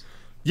Beyblades?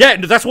 Yeah,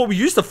 that's what we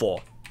used it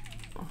for.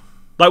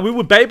 Like, we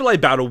would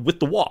Beyblade battle with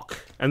the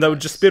wok, and they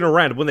would just spin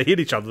around, and when they hit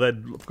each other,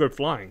 they'd go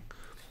flying.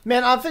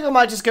 Man, I think I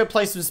might just go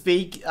play some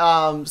speed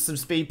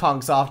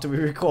punks after we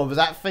record,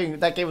 but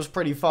that game was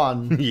pretty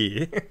fun.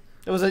 Yeah.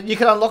 You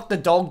could unlock the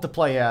dog to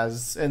play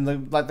as, and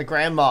the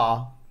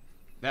grandma.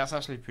 That's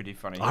actually pretty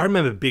funny. I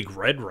remember Big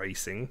Red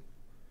Racing.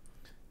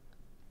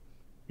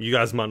 You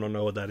guys might not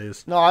know what that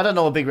is. No, I don't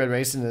know what Big Red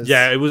Racing is.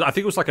 Yeah, I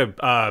think it was like a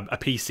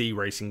PC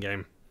racing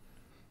game.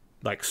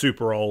 Like,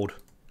 super old.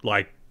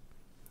 Like,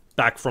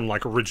 back from,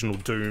 like, original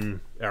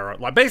Doom era.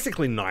 Like,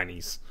 basically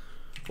 90s.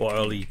 Or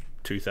early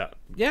 2000s.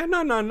 Yeah,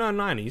 no,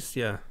 90s,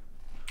 yeah.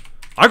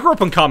 I grew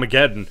up on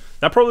Carmageddon.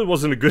 That probably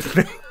wasn't a good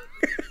thing.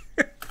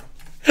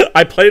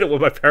 I played it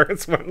when my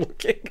parents weren't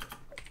looking.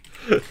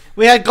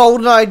 We had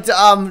GoldenEye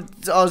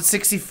on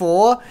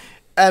 64,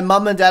 and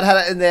Mum and Dad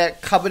had it in their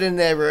cupboard in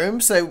their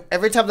room. So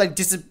every time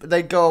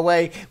they'd go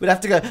away, we'd have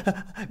to go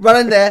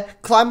run in there,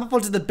 climb up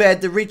onto the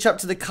bed, to reach up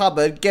to the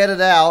cupboard, get it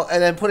out,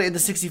 and then put it in the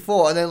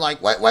 64, and then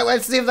like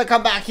wait, see if they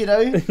come back, you know?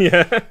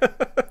 Yeah.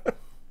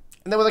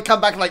 And then when they come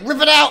back, like, rip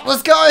it out,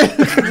 let's go!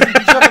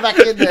 Shove it back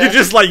in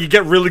there. You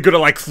get really good at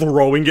like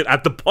throwing it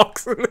at the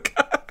box in the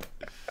car.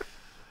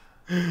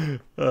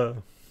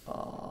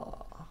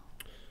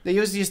 They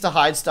used to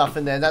hide stuff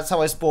in there. And that's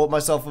how I spoiled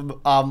myself.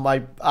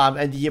 My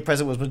end of year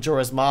present was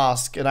Majora's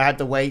Mask, and I had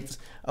to wait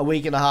a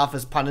week and a half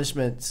as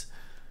punishment.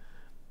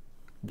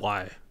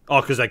 Why?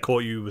 Oh, because they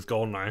caught you with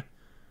GoldenEye.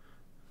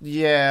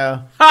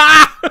 Yeah.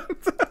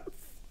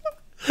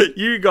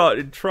 You got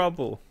in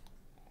trouble.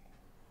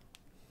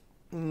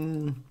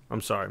 I'm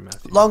sorry,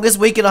 Matthew. Longest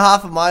week and a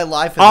half of my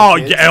life. Oh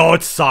yeah. Oh,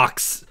 it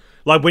sucks.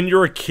 Like when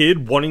you're a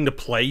kid wanting to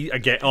play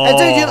again. Oh. And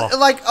dude,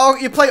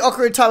 you play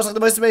Ocarina of Time, it's like the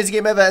most amazing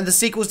game ever, and the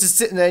sequel's just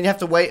sitting there, and you have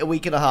to wait a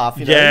week and a half.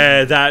 You know?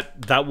 Yeah,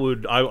 that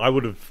would I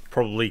would have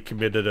probably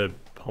committed a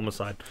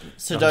homicide.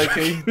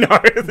 Sudoku. No,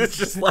 it's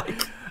just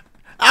like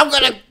I'm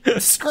gonna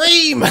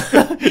scream.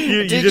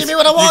 you give me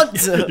what I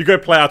want. You go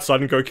play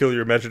outside and go kill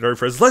your imaginary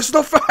friends. Let's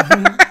not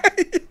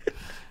fight.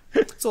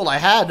 That's all I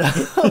had.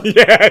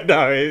 Yeah,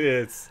 no, it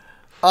is.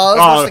 Oh, let's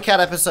watch the cat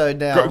episode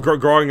now.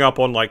 Growing up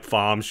on like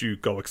farms, you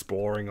go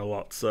exploring a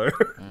lot. So,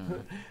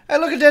 hey,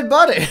 look, a dead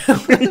body.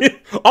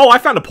 Oh, I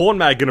found a porn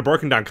mag in a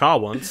broken down car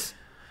once.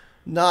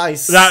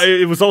 Nice.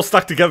 It was all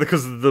stuck together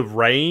because of the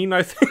rain,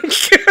 I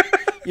think.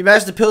 You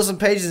managed to peel some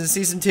pages and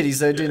see some titties,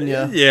 though, didn't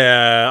you?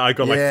 Yeah, I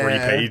got like 3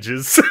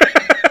 pages.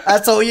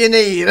 That's all you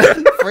need.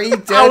 3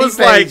 dirty I was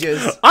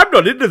pages. Like, I'm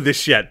not into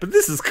this yet, but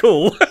this is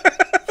cool.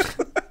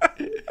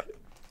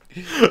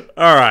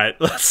 All right,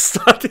 let's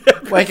start the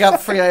episode. Wake up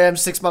 3 a.m.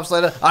 6 months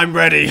later. I'm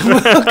ready. All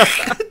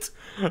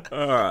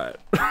right.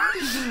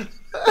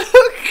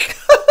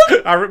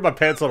 I ripped my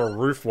pants on a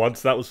roof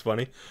once. That was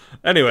funny.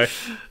 Anyway.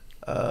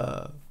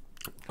 All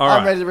right.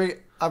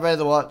 I'm ready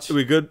to watch. Are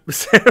we good,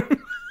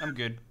 Sam? I'm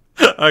good.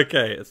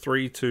 Okay,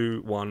 3,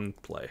 2, 1,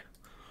 play.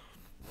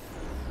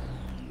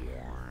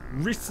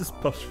 Reese's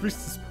Puffs,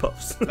 Reese's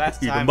Puffs.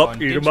 Last Eat time 'em up,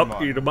 on eat 'em up,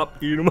 Digimon. eat 'em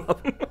up, eat 'em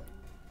up.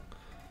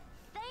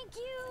 Thank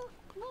you.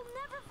 We'll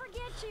never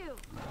forget you.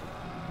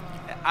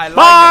 I like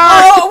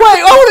Oh, wait,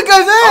 I want to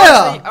go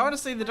there! I want to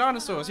obviously the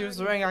dinosaurs. He was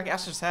wearing like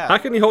Ash's hat. How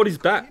can he hold his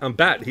bat?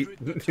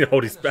 He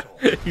hold his bat.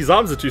 His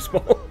arms are too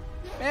small.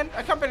 Man,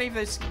 I can't believe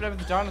they skipped over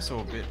the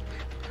dinosaur bit.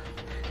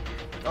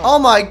 Oh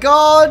my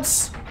god!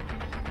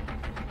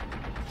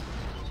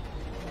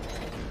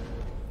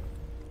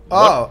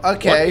 Oh,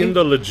 okay. What in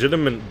the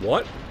legitimate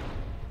what?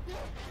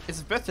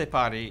 It's a birthday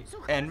party,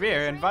 and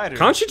we're invited.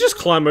 Can't she just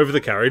climb over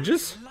the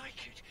carriages?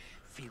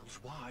 Feels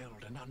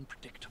wild and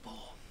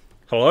unpredictable.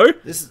 Hello?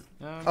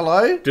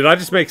 Hello? Did I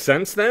just make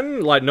sense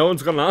then? Like no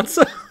one's got an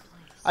answer?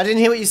 I didn't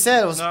hear what you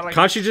said. It was... No, like,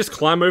 Can't she just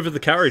climb over the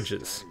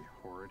carriages?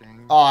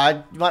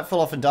 Oh, you might fall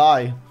off and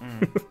die.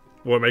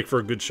 Won't make for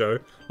a good show.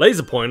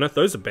 Laser pointer,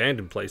 those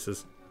abandoned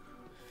places.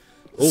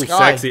 Oh,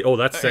 Sky. sexy. Oh,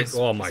 that's sexy.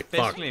 Oh my fuck.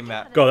 especially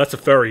Matt. God, that's a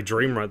furry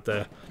dream right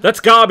there. That's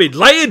garbage.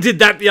 Leia did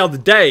that the other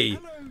day.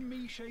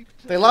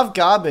 They love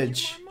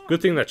garbage.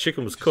 Good thing that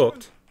chicken was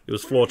cooked. It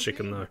was floor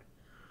chicken though.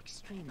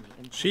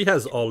 She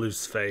has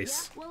Olive's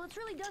face. Well, it's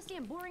really dusty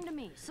and boring to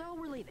me, so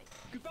we're leaving.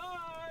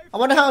 I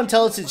wonder how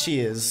intelligent she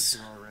is.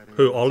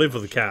 Who, Olive or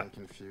the cat?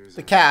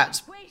 The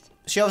cat. Wait.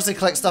 She obviously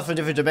collects stuff in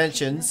different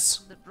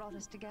dimensions. That brought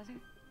us together.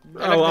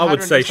 Oh, I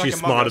would say Just like she's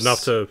Among smart Us.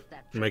 enough to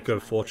make her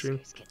fortune.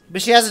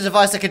 But she has a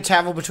device that can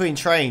travel between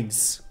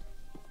trains.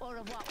 Au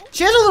revoir.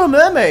 She has a little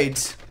mermaid.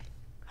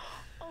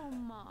 Oh,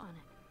 Mon.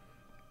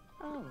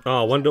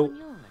 Oh,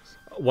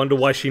 wonder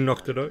why she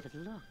knocked it out.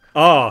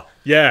 Oh,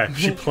 yeah,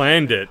 she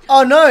planned it.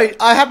 Oh no,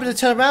 I happened to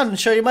turn around and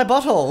show you my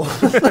butthole.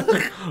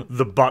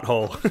 The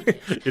butthole.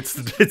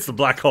 it's the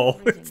black hole.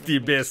 It's the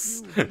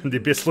abyss. And the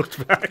abyss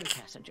looked back.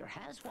 Passenger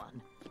has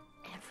one.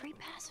 Every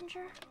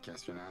passenger?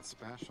 Guess you're not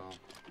special.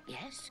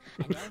 Yes.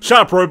 And Shut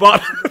up,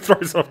 robot.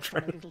 Throws off a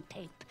train. little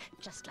tape,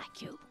 just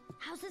like you.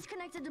 How's this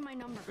connected to my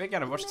number? We're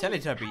gonna watch How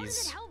does it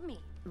Teletubbies. help me?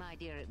 My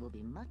dear, it will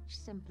be much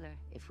simpler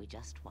if we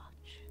just watch.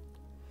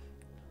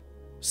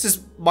 It's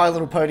just My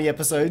Little Pony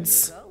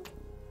episodes.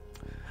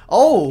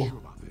 Oh,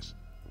 About this.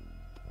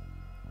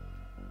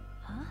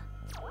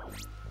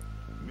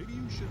 Maybe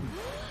you shouldn't.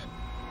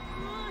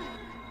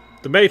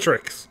 The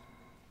Matrix.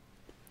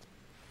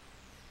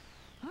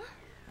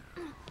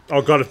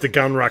 Oh god, if the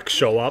gun racks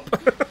show up.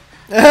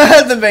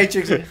 the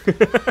Matrix.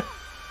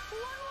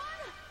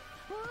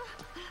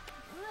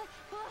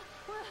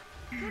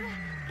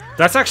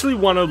 That's actually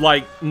one of,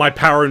 like, my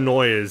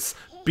paranoias.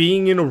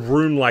 Being in a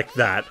room like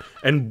that,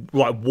 and,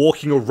 like,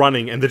 walking or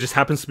running, and there just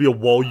happens to be a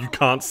wall you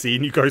can't see,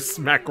 and you go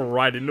smack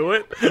right into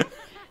it.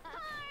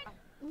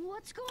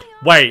 What's going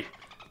on? Wait,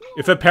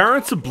 if her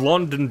parents are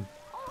blonde and...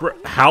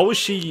 how is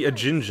she a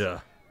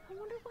ginger? I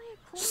wonder why it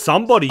closed.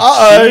 Somebody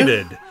Uh-oh.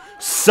 cheated.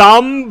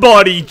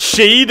 Somebody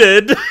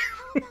cheated. How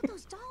about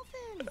those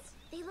dolphins?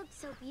 They look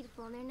so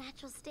beautiful in their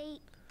natural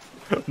state.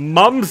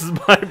 Mums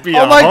might be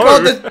Oh a my hoe.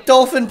 god, the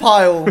dolphin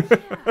pile. This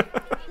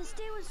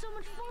day was so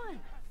much fun.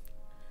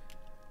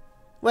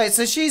 Wait,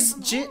 so she's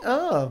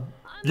oh.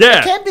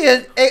 Yeah. Can't be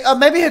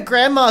maybe her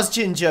grandma's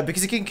ginger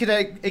because it can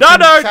connect. It No, can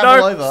no,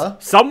 travel no. over.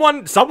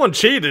 Someone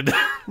cheated.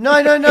 No.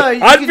 You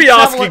I'd can be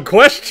travel asking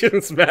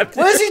questions, Matt.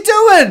 What is he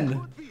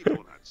doing?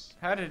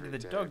 How did the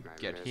dog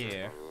get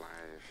here?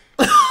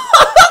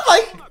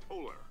 Like,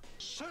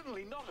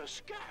 Certainly not a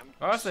scam.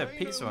 Why is there a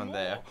pizza on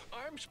there?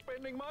 I'm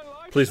spending my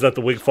life. Please let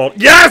the wig fall.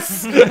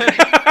 Yes!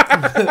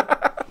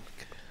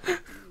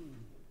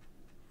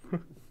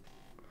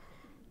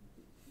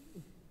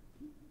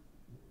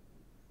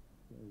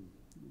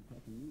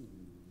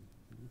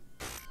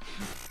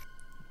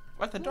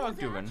 What's the dog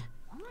doing?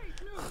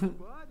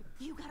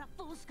 You got a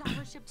full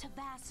scholarship to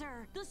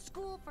Vassar, the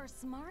school for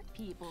smart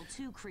people,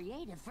 too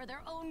creative for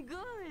their own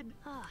good.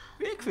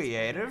 Be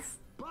creative.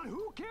 But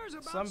who cares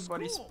about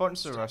Somebody school?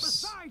 sponsor Step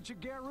us. aside,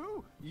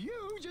 Shigeru.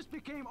 You just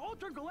became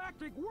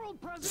ultra-galactic world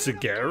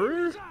president.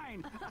 Shigeru? of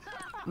design.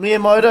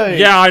 Miyamoto.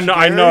 Yeah, I know.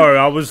 Shigeru.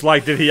 I was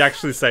like, did he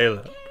actually say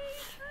that?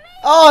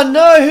 Oh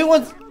no, who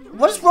wants?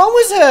 What's wrong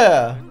with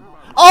her?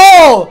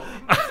 Oh,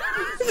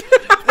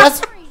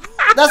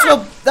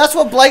 that's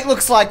what Blake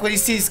looks like when he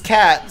sees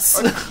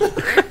cats.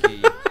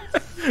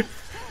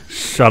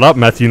 Shut up,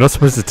 Matthew. You're not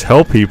supposed to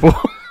tell people.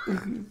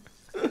 When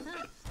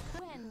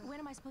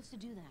am I supposed to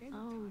do that?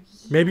 Oh,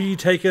 Maybe you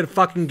take it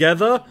fucking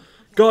together?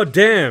 God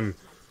damn.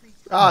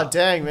 Oh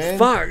dang, man.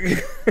 Fuck.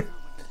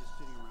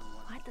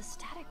 why'd the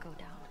static go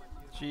down?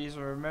 She's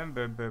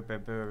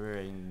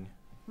remembering.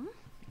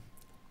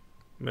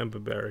 Remember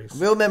berries.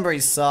 Real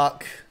memories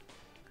suck.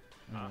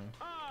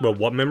 Well,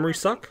 what memories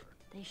suck?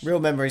 Real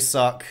memories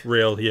suck.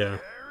 Real, yeah.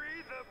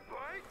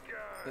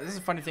 This is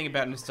a funny thing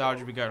about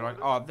nostalgia. We go like,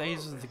 oh,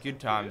 these are the good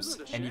times,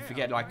 and you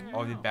forget like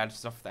all the bad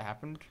stuff that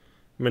happened.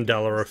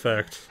 Mandela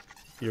effect.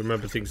 You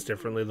remember things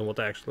differently than what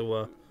they actually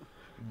were.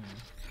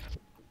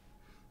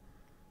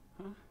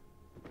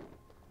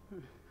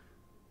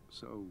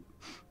 So,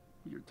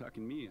 you're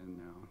tucking me in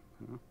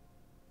now,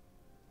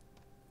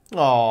 huh?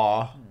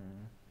 Aw.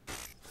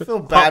 Feel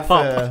bad for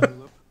Pop, her.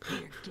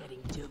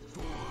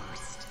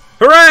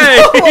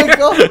 Hooray! Oh my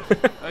god.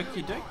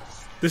 Okie doke.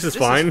 This is This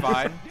fine. is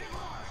fine.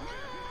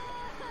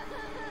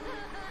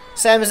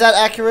 Sam, is that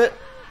accurate?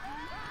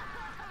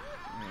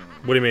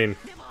 What do you mean?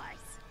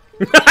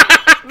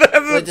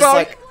 We're just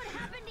like,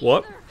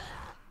 What?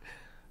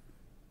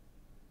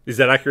 Is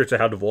that accurate to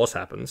how divorce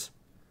happens?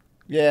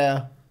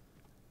 Yeah.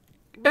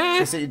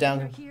 They sit you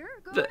down.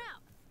 Kinda.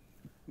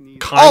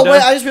 Oh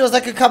wait, I just realized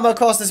that could come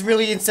across as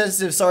really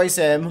insensitive. Sorry,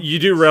 Sam. You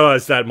do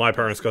realize that my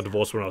parents got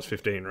divorced when I was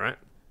 15, right?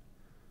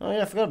 Oh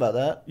yeah, I forgot about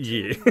that.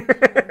 Yeah.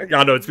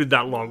 I know, it's been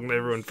that long and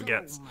everyone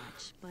forgets.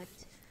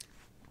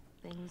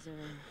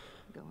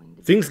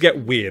 Things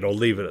get weird, I'll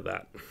leave it at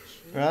that.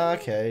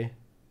 Okay.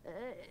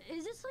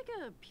 Is this like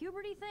a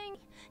puberty thing?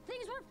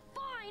 Things were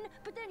fine,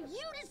 but then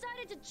you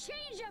decided to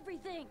change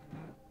everything.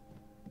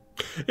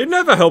 It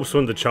never helps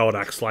when the child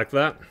acts like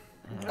that.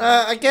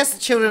 I guess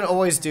children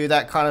always do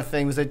that kind of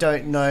thing because they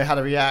don't know how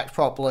to react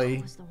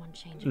properly.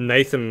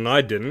 Nathan and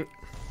I didn't.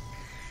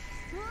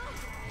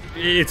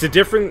 It's a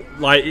different,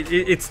 like,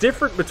 it's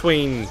different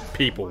between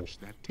people.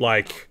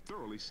 Like,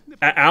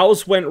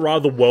 ours went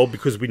rather well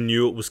because we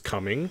knew it was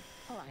coming,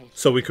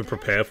 so we could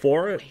prepare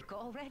for it.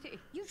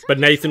 But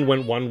Nathan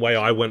went one way,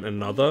 I went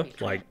another.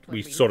 Like,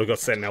 we sort of got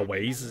set in our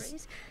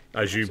ways,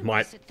 as you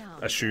might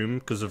assume,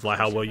 because of like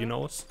how well you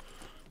know us.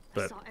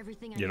 But,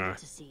 you know.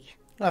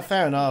 No,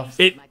 fair enough.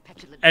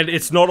 And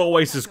it's not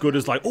always as good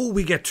as like, oh,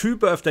 we get 2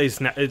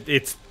 birthdays now.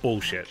 It's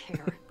bullshit.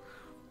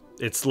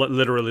 It's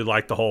literally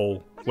like the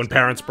whole, when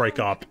parents break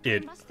up,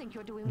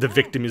 the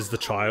victim is the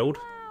child.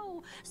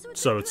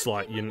 So it's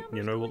like, you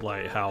know,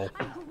 like how,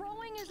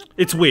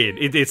 it's weird.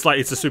 It's like,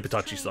 it's a super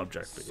touchy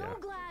subject, but yeah. So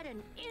glad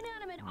an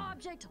inanimate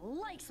object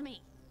likes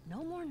me.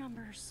 No more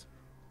numbers.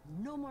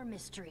 No more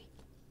mystery.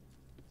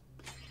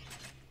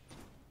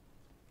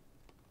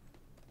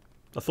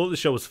 I thought the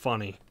show was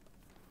funny.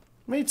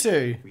 Me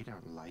too. We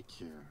don't like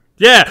you.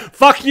 Yeah,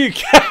 fuck you,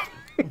 cat.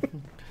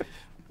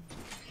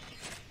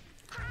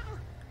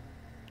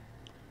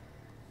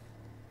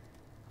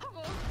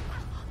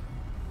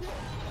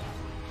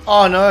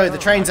 Oh no, the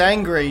train's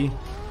angry.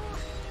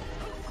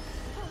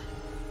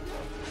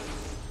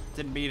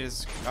 Didn't mean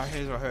his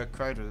or her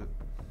quota.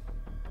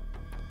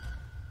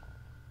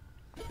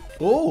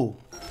 Ooh.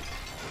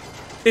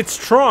 It's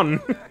Tron.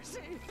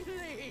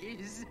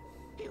 Please.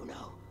 You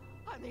know,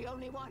 I'm the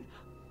only one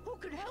who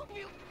can help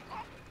you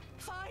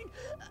find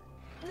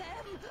them.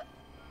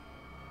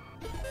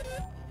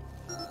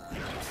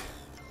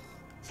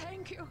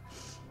 Thank you.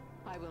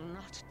 I will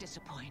not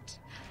disappoint.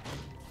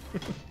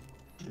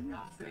 Do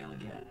not fail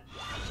again.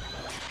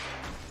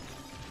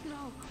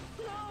 No,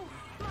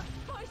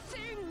 my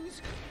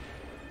things.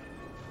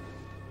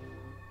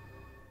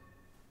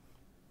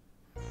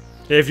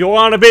 If you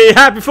want to be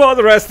happy for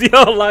the rest of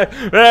your life.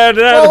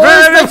 Well,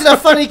 we're expecting a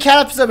funny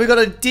cat episode. We got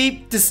a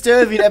deep,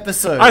 disturbing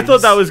episode. I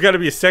thought that was going to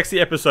be a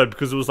sexy episode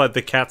because it was like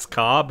the cat's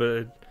car,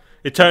 but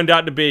it turned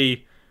out to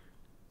be...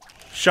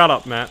 Shut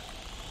up, Matt.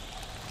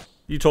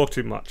 You talk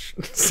too much.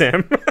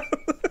 Sam?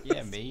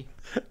 Yeah, me.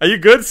 Are you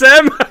good,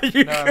 Sam? Are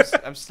you No,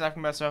 I'm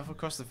slapping myself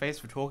across the face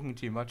for talking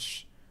too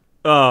much.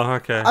 Oh,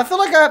 okay. I feel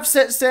like I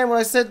upset Sam when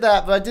I said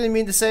that, but I didn't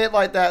mean to say it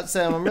like that,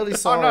 Sam. I'm really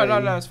sorry. Oh,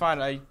 no, it's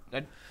fine. I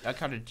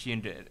kind of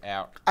tuned it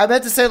out. I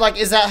meant to say, like,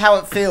 is that how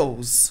it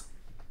feels?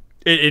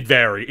 It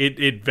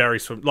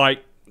varies from...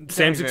 Like,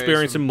 Sam's varies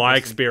experience from and my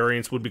person.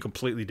 experience would be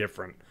completely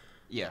different.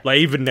 Yeah. Like,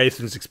 even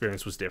Nathan's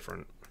experience was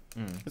different.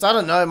 Because I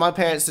don't know. My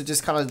parents are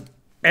just kind of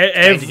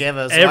staying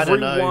together, so I don't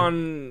know.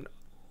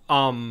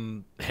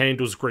 Everyone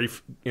handles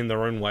grief in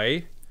their own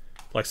way.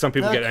 Like, some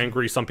people get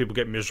angry, some people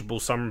get miserable,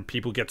 some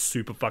people get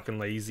super fucking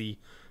lazy,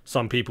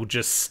 some people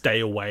just stay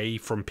away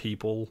from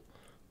people.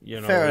 You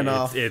know, Fair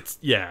enough.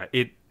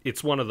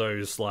 It's one of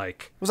those,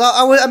 like...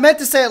 I meant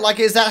to say it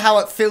like, is that how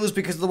it feels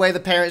because of the way the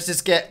parents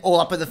just get all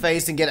up in the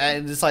face and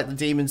get just like the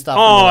demon stuff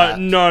and all that?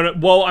 No.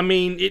 Well, I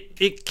mean,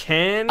 it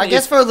can... I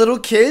guess for little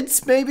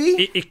kids,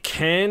 maybe? It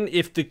can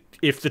if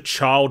the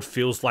child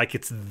feels like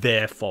it's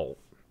their fault.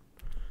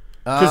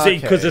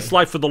 Because it's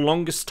like, for the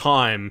longest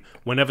time,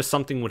 whenever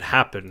something would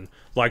happen,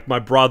 like, my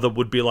brother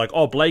would be like,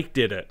 oh, Blake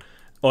did it.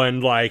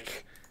 And,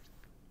 like...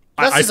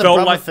 I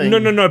felt like thing.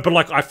 no, but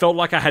like I felt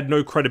like I had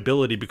no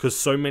credibility because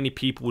so many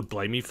people would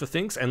blame me for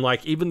things, and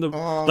like even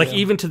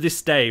even to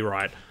this day,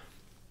 right?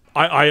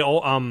 I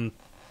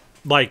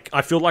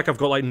feel like I've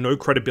got like no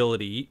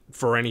credibility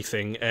for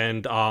anything,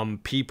 and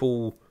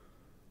people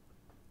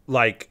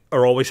like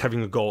are always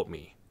having a go at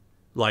me,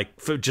 like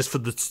for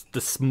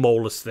the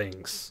smallest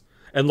things,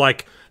 and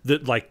like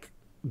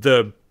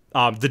the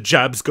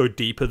jabs go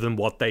deeper than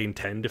what they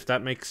intend, if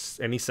that makes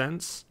any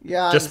sense.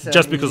 Yeah,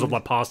 just because of my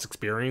past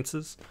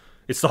experiences.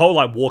 It's the whole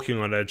like walking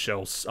on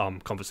eggshells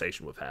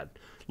conversation we've had.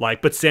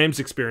 Like, but Sam's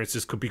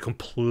experiences could be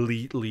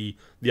completely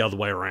the other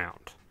way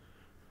around,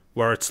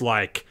 where it's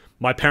like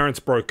my parents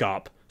broke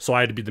up, so I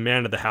had to be the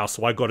man of the house,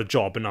 so I got a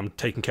job and I'm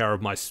taking care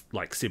of my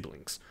like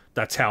siblings.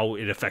 That's how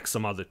it affects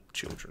some other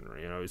children.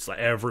 You know, it's like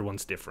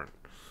everyone's different.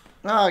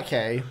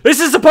 Okay. This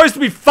is supposed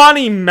to be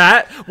funny,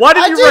 Matt. Why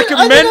did you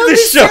recommend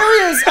this show?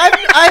 Serious.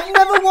 I've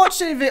never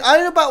watched anything. I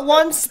know about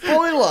one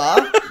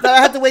spoiler that I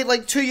had to wait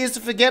like 2 years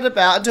to forget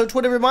about until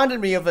Twitter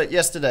reminded me of it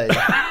yesterday.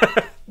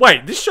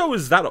 Wait, this show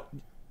is that...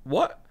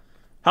 What?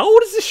 How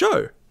old is this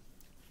show?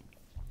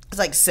 It's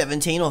like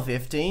 17 or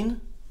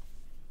 15.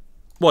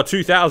 What,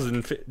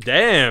 2000?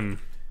 Damn.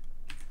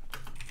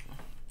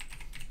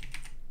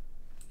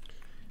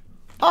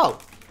 Oh,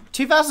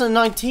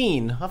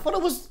 2019. I thought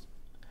it was.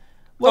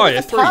 What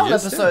was the 3 pilot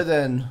years, episode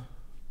then?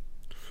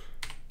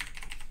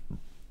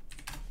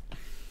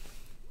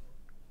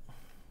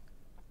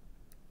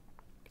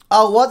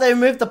 Oh, what? They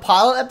removed the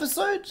pilot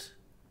episode?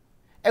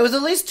 It was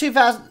at least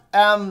 2000.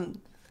 It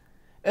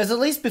was at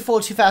least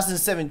before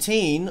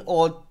 2017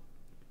 or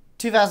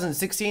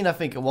 2016, I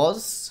think it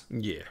was.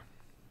 Yeah.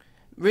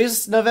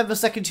 November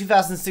 2nd,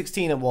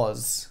 2016 it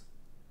was.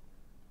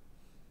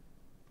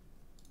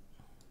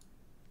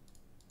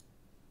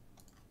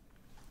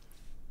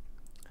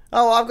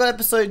 Oh, I've got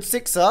episode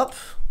 6 up.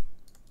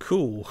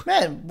 Cool.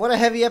 Man, what a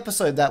heavy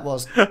episode that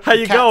was. How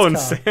you Cat's going,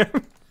 car.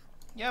 Sam?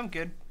 Yeah, I'm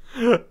good.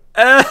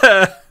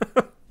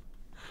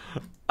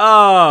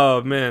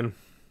 Oh, man.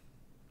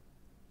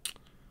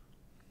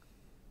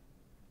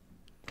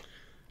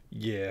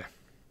 Yeah.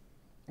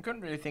 I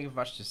couldn't really think of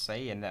much to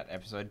say in that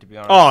episode, to be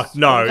honest. Oh,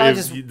 no. Well,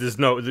 just... There's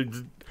no...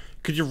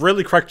 Could you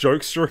really crack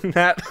jokes during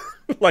that?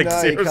 Like,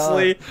 No,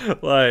 seriously?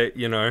 Like,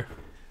 you know... You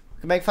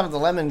can make fun of the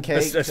lemon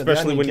cake.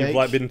 Especially when you've,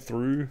 like, been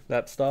through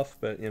that stuff,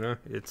 but, you know,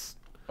 it's...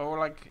 Or,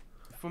 like,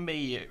 for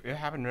me, it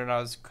happened when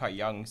I was quite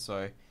young,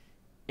 so...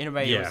 In a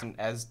way, it wasn't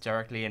as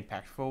directly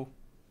impactful.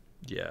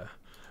 Yeah.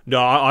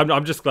 No,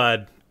 I'm just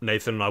glad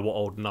Nathan and I were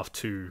old enough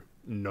to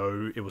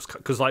know it was...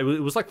 Because, like,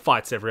 it was, like,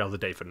 fights every other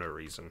day for no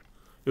reason.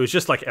 It was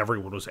just, like,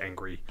 everyone was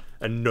angry,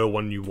 and no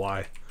one knew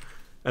why.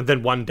 And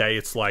then one day,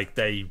 it's like,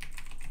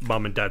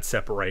 Mum and Dad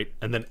separate,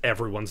 and then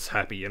everyone's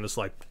happy, and it's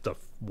like,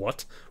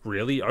 what?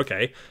 Really?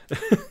 Okay.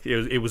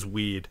 it was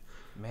weird.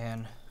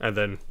 Man. And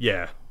then,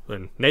 yeah.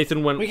 Then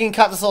Nathan went... We can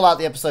cut this all out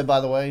the episode,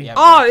 by the way. Yeah,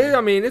 I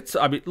mean,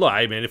 look,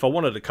 if I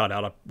wanted to cut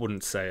out, I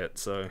wouldn't say it,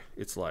 so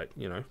it's like,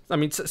 you know... I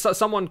mean,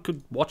 someone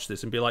could watch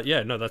this and be like,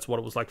 yeah, no, that's what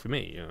it was like for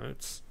me, you know,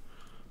 it's...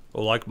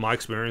 Or, like, my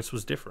experience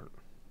was different.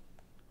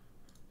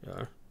 You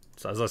know?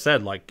 So, as I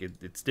said, like,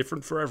 it's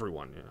different for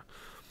everyone, you know?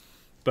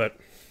 But...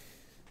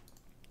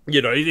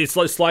 You know,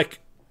 it's like...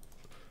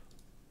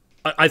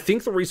 I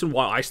think the reason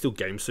why I still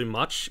game so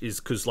much is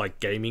because, like,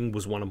 gaming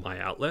was one of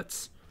my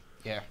outlets.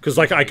 Yeah. Because,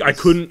 like, I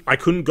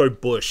couldn't go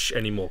bush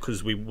anymore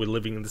because we were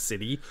living in the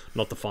city,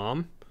 not the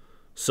farm.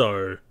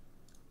 So,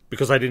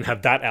 because I didn't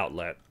have that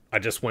outlet, I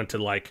just went to,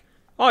 like,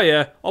 oh,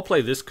 yeah, I'll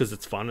play this because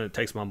it's fun and it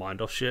takes my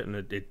mind off shit, and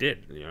it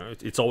did, you know?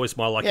 It's always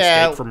my, like,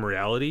 escape from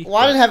reality. Well,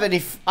 I didn't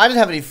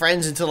have any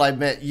friends until I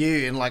met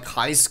you in, like,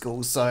 high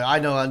school, so I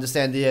don't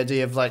understand the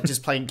idea of, like,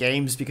 just playing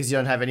games because you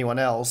don't have anyone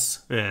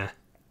else. Yeah.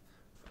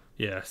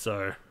 Yeah,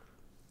 so...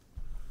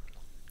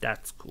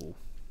 That's cool.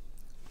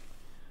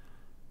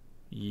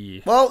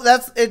 Yeah. Well,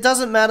 it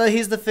doesn't matter.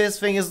 Here's the first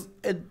thing: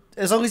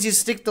 as long as you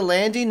stick the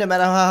landing, no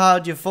matter how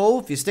hard you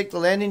fall, if you stick the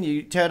landing,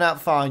 you turn out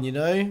fine. You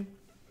know.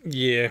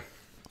 Yeah.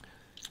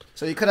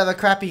 So you could have a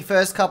crappy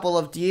first couple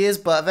of years,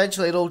 but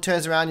eventually it all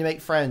turns around. You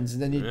make friends,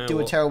 and then you do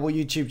a terrible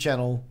YouTube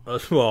channel.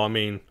 Well, I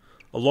mean,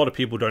 a lot of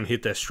people don't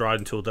hit their stride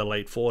until their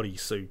late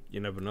 40s, so you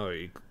never know.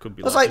 It could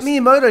be. It's like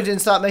Miyamoto didn't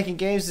start making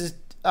games.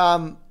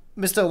 Mr.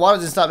 Iwata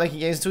didn't start making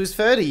games until he was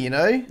 30. You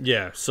know.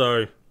 Yeah.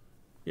 So,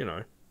 you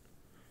know.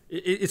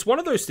 It's one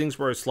of those things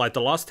where it's like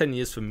the last 10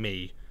 years for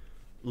me,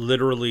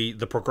 literally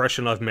the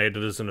progression I've made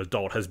as an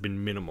adult has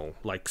been minimal,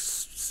 like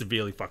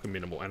severely fucking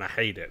minimal, and I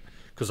hate it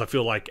because I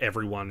feel like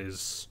everyone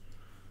has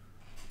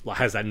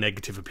that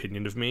negative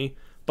opinion of me.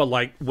 But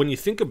like when you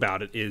think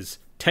about it, is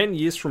 10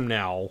 years from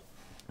now,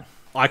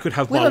 I could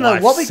have my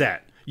life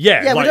set.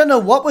 Yeah, like, we don't know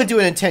what we're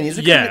doing in 10 years.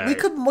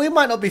 We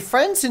might not be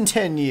friends in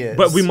 10 years.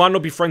 But we might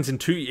not be friends in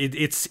 2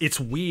 years. It's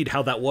weird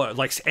how that works.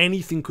 Like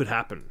anything could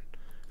happen.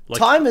 Like,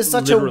 time is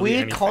such a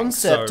weird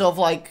concept of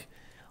like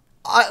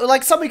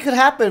something could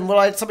happen where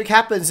like something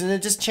happens and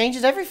it just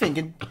changes everything.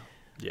 And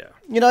yeah,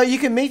 you know, you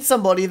can meet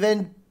somebody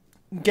then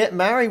get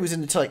married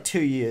within like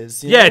 2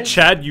 years. Yeah, know?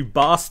 Chad, you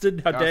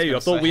bastard! How dare you? I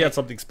thought we had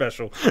something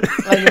special.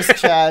 I miss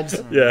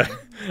Chad. Yeah,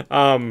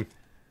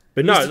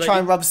 but no, used to try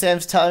and rub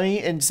Sam's tummy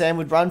and Sam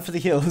would run for the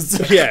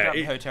hills. Yeah,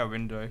 hotel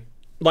window.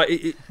 Like,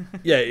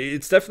 yeah,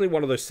 it's definitely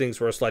one of those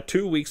things where it's like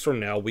 2 weeks from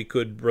now we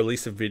could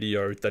release a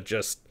video that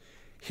just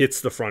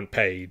hits the front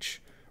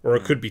page, or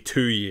it could be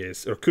 2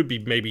 years, or it could be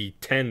maybe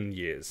 10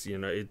 years, you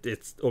know,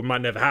 or it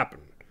might never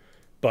happen,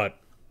 but,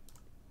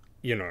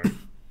 you know,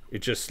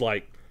 it's just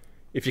like,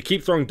 if you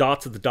keep throwing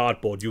darts at the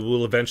dartboard, you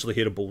will eventually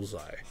hit a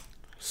bullseye,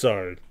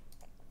 so,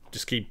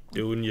 just keep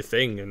doing your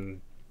thing,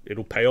 and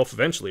it'll pay off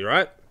eventually,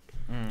 right?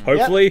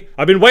 Hopefully. Yep.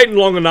 I've been waiting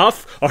long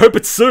enough, I hope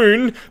it's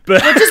soon,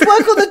 but... Well, just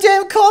work on the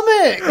damn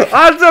comic!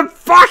 I'm the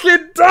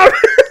fucking dumb.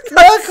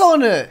 Work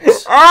on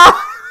it!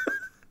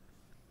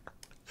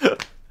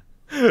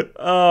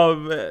 Oh,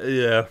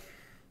 man,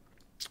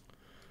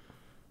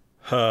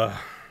 yeah.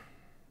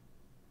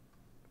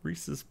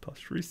 Reese's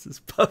Puffs.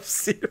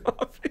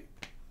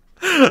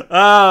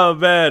 Oh,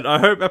 man. I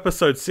hope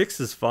episode 6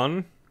 is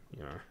fun.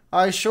 You know.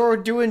 I sure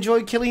do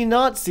enjoy killing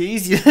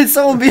Nazis.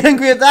 Someone be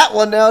angry at that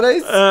one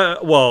nowadays.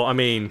 Well, I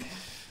mean...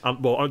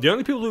 the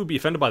only people who would be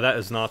offended by that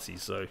is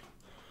Nazis, so...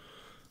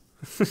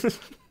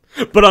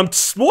 But I'm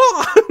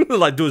smart.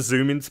 Like do a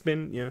zoom in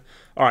spin. Yeah.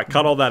 All right,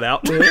 cut all that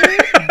out.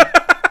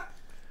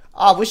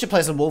 Ah, we should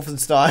play some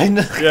Wolfenstein.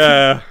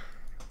 Yeah.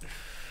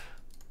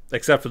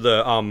 Except for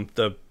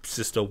the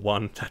sister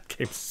one. That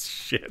game's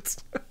shit.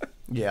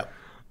 Yeah.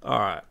 All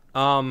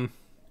right.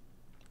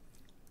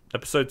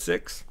 Episode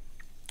 6.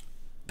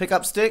 Pick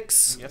up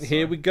sticks. Yes,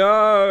 Here we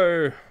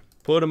go.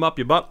 Put them up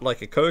your butt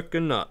like a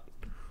coconut.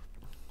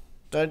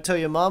 Don't tell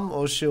your mum,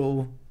 or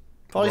she'll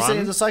probably send you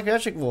Run. to the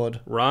psychiatric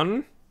ward.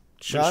 Run.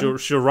 Run.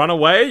 She'll run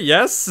away.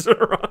 Yes.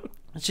 Run.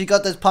 She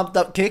got those pumped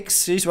up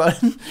kicks. She's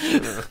running.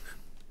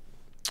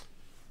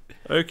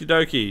 Okie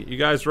dokie. You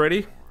guys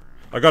ready?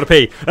 I gotta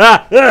pee.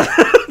 Ah! You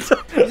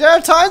don't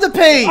have time to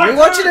pee. We're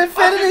watching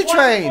Infinity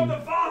Train.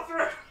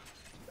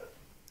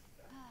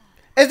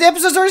 And the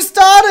episode's already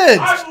started.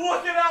 I'm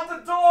looking out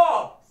the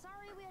door.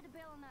 Sorry we had to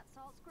bail on that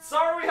salt scrap.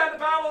 Sorry we had to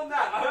battle on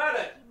that. I heard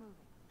it.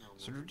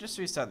 Should we just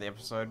restart the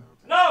episode?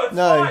 No, it's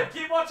No. fine.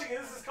 Keep watching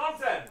it. This is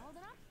content.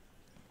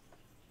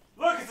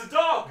 Look, it's a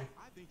dog.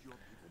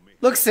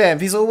 Look, Sam,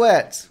 he's all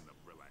wet.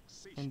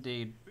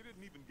 Indeed. They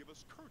didn't even give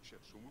us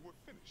kerchiefs when we were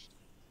finished.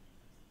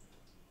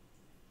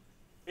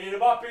 Eat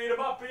him up, eat him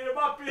up, eat him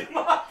up, eat him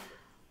up.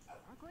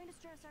 We're going to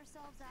stress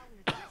ourselves out.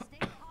 We're going to stay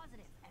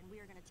positive, and we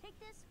are going to take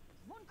this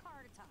one car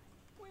at a time.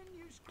 When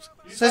you scrub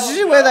up, So did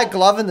you wear that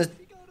glove in the... you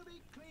gotta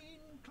be clean,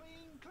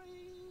 clean,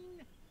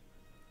 clean.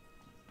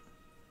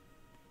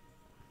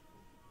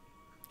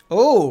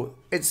 Oh,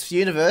 it's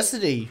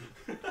university.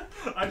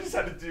 I just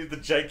had to do the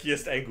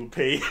jankiest angle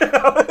P.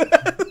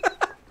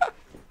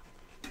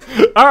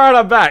 Alright,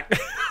 I'm back.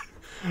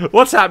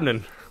 What's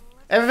happening?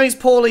 Everything's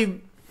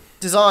poorly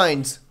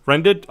designed.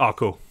 Rendered? Oh,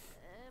 cool.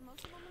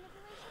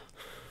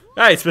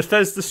 Hey, it's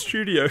Bethesda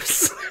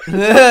Studios.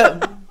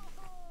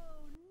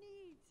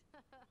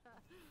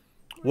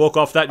 Walk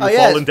off that, you'll Oh,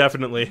 yes. fall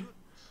indefinitely.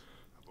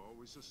 I've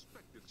always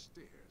suspected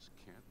stairs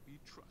can't be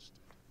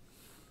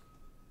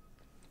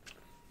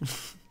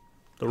trusted.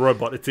 The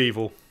robot, it's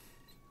evil.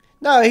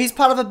 No, he's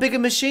part of a bigger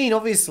machine,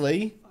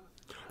 obviously.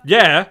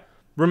 Yeah.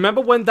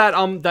 Remember when that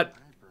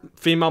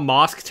female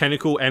mask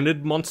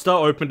tentacle-ended monster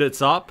opened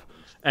its up?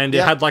 And it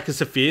Yeah. had like a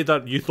sphere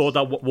that you thought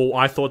that, well,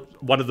 I thought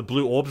one of the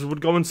blue orbs would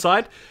go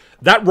inside.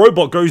 That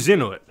robot goes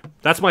into it.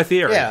 That's my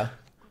theory. Yeah.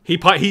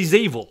 He's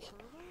evil.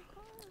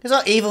 He's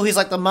not evil, he's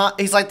like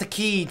the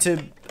key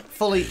to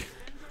fully...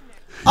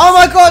 Oh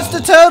my god, it's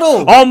the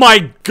turtle! Oh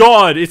my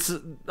god, it's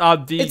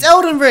It's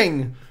Elden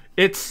Ring!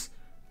 It's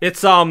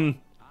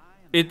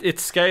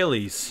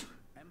Scalies.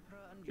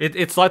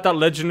 It's like that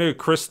Legendary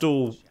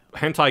Crystal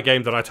hentai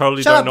game that I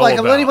totally Shut don't up, know Blake,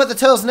 about. I'm learning about the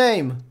turtle's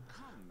name.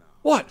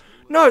 What?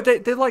 No,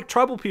 they're like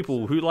tribal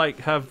people who like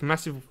have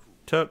massive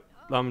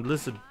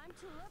lizard.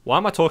 Why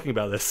am I talking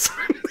about this?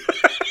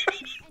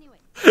 Anyway,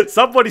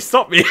 Somebody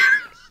stop me.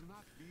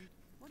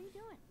 what are you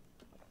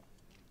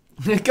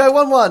doing? Go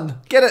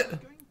 1-1, get it.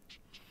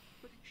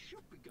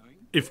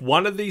 If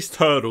one of these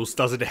turtles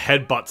doesn't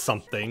headbutt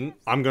something,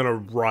 I'm gonna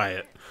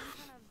riot.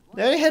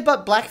 They only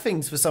headbutt black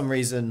things for some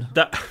reason.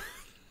 That.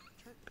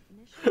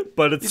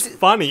 But it's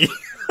funny.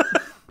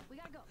 We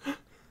gotta go.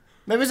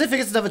 Maybe they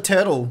think it's another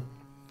turtle.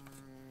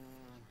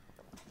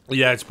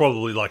 Yeah, it's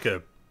probably like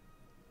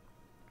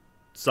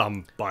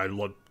some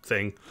biolog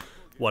thing,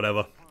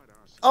 whatever.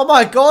 Oh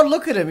my god,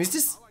 look at him, he's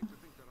just... I like to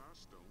think that our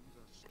stones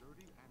are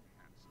sturdy and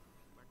handsome,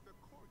 like the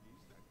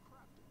corgis that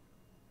crapped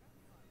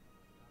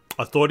it.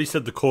 I thought he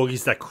said the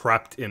corgis that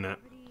crapped in it.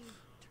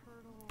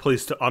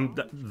 Please,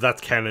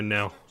 that's canon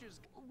now.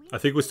 I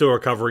think we're still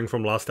recovering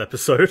from last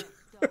episode.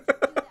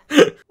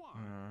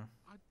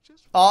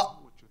 Oh,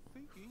 What you're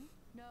thinking?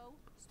 No,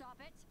 stop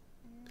it.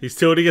 He's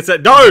tilting his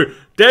head. No!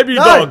 Damn you,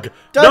 no! dog!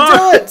 Don't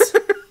No! do it!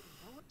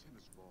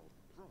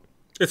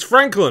 It's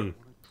Franklin!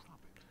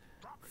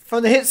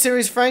 From the hit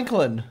series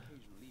Franklin.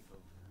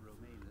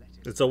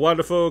 It's a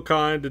wonderful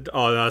kind of...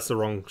 Oh, no, that's the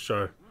wrong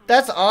show.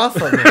 That's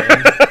Arthur,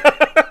 man.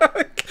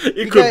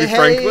 It could be Hey,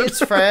 Franklin.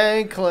 it's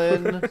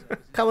Franklin.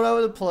 Coming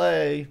over to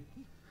play.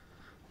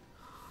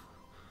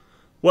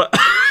 What?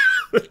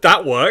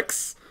 That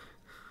works.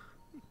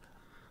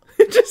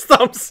 Just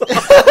thumbs up.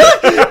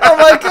 Oh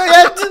my god, you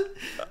have to...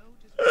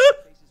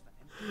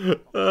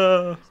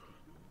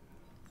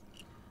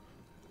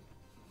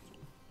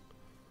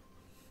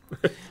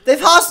 They've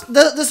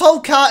this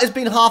whole cart has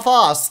been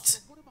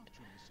half-assed. What about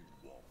your missing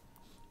wall?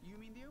 You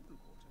mean the open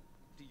quarter?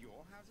 Do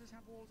your houses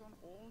have walls on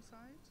all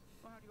sides?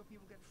 Or how do your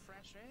people get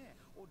fresh air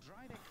or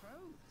dry their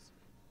clothes?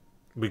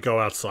 We go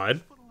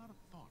outside. Put a lot of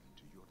thought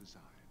into your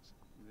designs.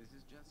 This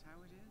is just how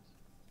it is.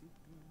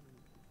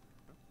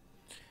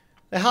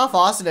 They're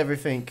half-assed and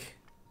everything.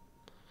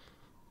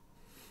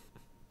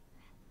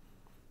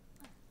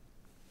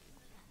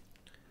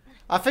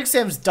 I think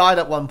Sam's died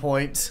at one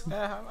point.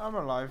 Yeah, I'm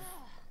alive.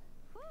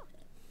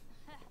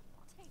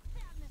 Take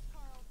that, Miss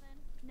Carlson.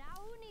 Now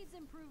who needs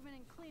improvement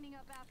in cleaning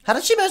up after... How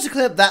did she manage to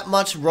clear up that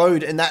much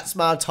road in that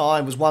small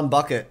time with one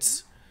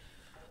bucket?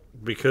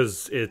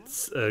 Because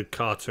it's a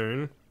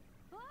cartoon.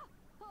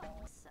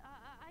 Books.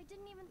 I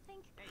didn't even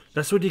think...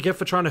 That's what you get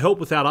for trying to help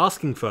without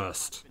asking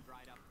first.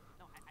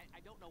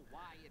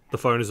 The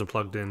phone isn't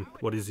plugged in.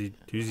 What is he?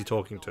 Who's he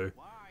talking to?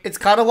 It's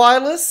kind of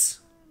wireless.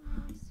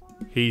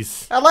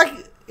 He's... I like.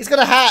 He's got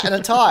a hat and a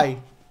tie.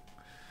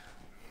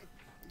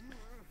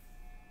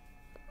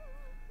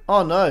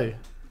 Oh no.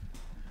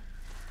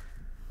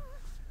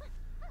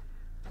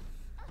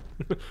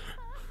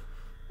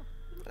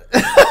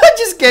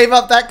 Just gave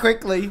up that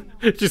quickly.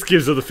 Just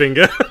gives her the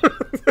finger.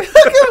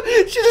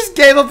 She just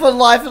gave up on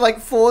life in like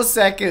 4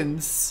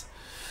 seconds.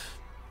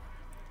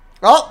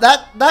 Oh,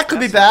 that could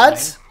be bad.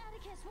 Atticus,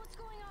 what's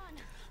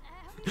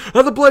going on?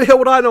 How the bloody hell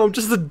would I know? I'm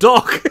just a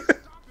dog.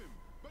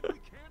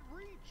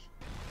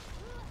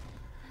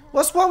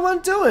 What's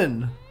 1-1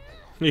 doing?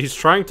 He's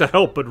trying to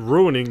help, but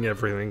ruining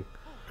everything.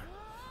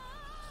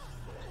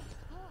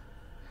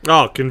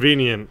 Oh,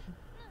 convenient.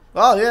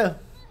 Oh yeah.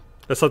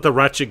 That's like the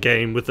Ratchet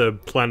game with the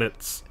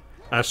planets,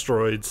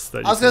 asteroids.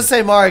 That I was gonna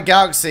say Mario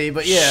Galaxy,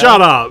 but yeah. Shut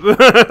up!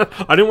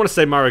 I didn't want to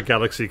say Mario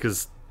Galaxy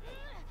because...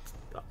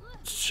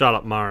 Shut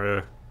up,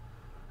 Mario.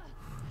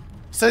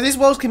 So these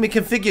worlds can be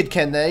configured,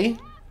 can they?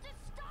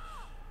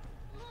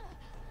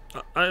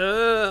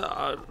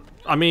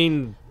 I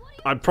mean,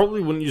 I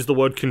probably wouldn't use the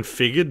word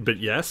configured, but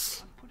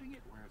yes.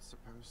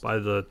 By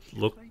the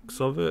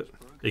looks of it.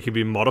 It can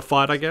be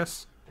modified, I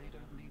guess.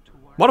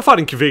 Modified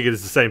and configured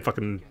is the same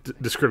fucking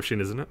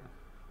description, isn't it?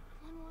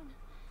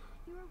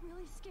 You are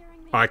really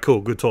scaring me. Alright,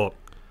 cool, good talk.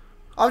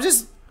 I'm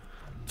just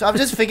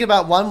thinking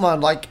about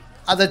 1-1. Like,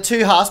 are the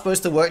two halves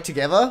supposed to work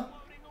together?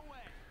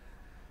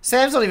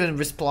 Sam's not even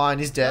replying.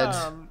 He's dead. Why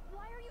are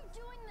you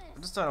doing I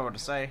this? just don't know what to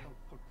say.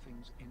 Put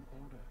things in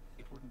order.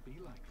 It wouldn't be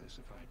like this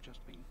if I'd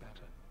just been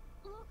better.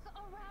 Look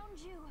around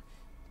you.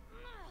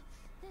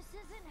 This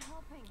isn't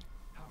helping.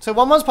 So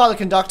 1-1's part of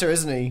the conductor,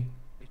 isn't he?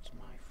 It's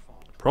my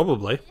fault.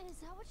 Probably. Is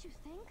that what you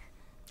think?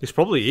 He's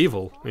probably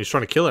evil. He's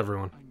trying to kill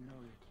everyone.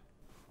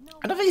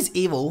 I don't think he's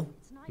evil.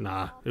 It's not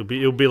Nah, your fault.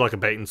 it'll be like a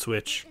bait and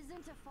switch. It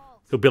isn't a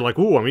fault. He'll be like,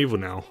 ooh, I'm evil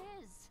now.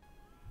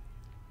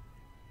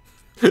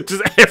 It is.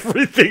 Just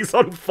everything's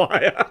on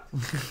fire.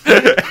 If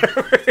you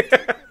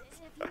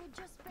had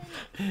just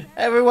been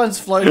Everyone's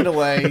floating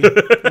away.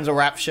 There's a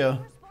rapture.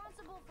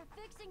 responsible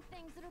for fixing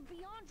things that are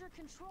beyond your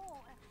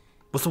control.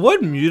 Was the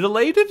word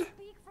mutilated?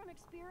 Speak from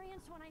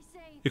experience when I say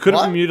It could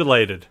have What? been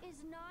mutilated.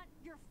 is not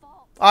your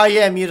fault. Oh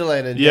yeah,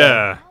 mutilated.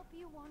 Yeah. Help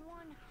you, 1-1,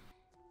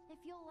 if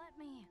you'll let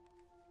me.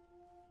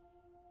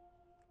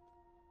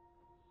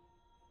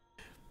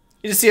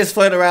 You just see us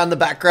floating around in the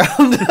background.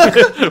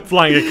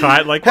 Flying a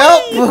kite like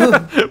Help!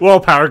 while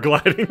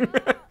paragliding.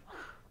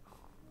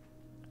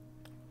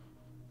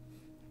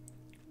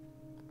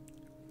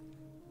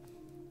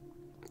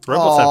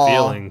 Robots have Aw.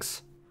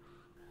 feelings.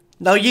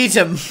 No, yeet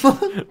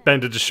him.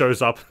 Bender just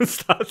shows up and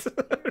starts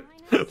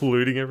Minus,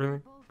 looting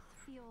everything. both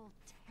feel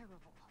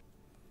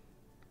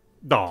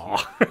terrible.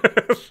 Aw.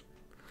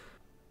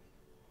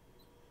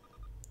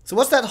 So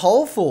what's that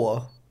hole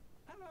for?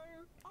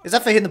 Is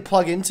that for him to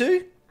plug into? I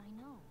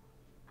know.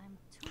 I'm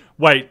too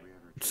Wait,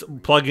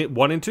 plug it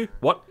one into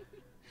what?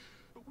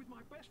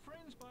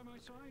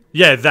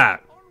 Yeah,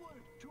 that.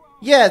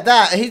 Yeah,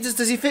 that.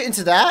 Does he fit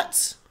into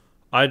that?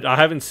 I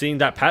haven't seen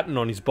that pattern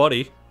on his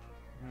body.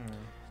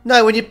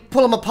 No, when you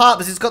pull him apart,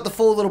 because he's got the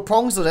 4 little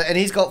prongs on it, and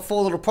he's got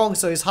 4 little prongs,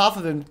 so his half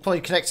of him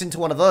probably connects into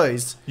one of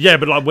those. Yeah,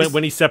 but like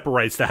when he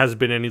separates, there hasn't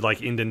been any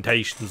like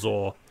indentations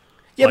or.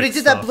 Yeah, but like, he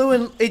did stuff. that blue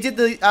and he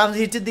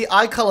did the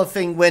eye color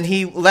thing when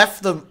he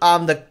left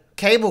the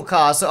cable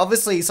car. So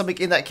obviously something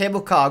in that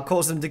cable car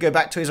caused him to go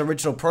back to his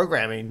original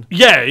programming.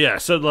 Yeah, yeah.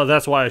 So like,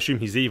 that's why I assume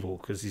he's evil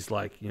because he's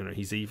like, you know,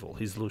 he's evil.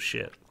 He's a little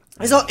shit.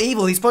 He's not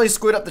evil. He's probably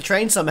screwed up the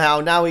train somehow.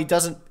 Now he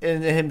doesn't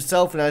in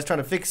himself, and now he's trying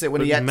to fix it when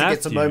But he had to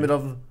get some Matthew- moment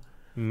of.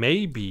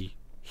 Maybe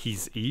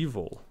he's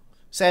evil.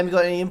 Sam, you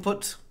got any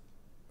input?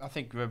 I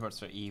think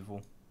robots are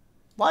evil.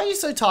 Why are you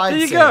so tired? There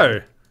you Sam?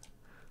 go.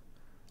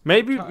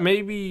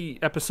 Maybe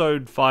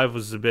episode 5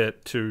 was a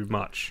bit too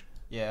much.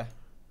 Yeah.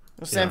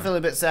 Well, Sam Yeah. feeling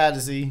a bit sad,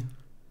 is he?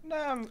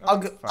 No,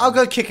 I'll fine.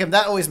 go kick him.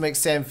 That always makes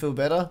Sam feel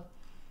better.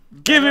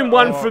 Give him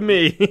one for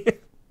me.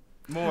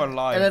 More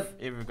alive, And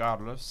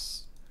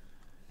irregardless.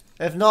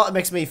 If not, it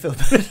makes me feel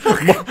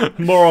better.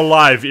 More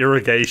alive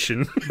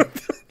irrigation.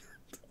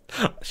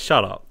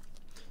 Shut up.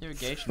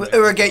 Irrigation. But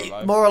makes people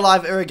alive. more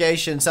alive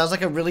irrigation sounds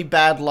like a really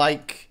bad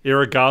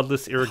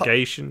Irregardless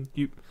irrigation.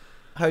 You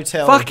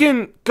hotel.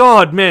 fucking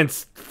god, man.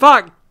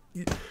 Fuck.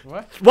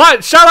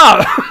 What? Shut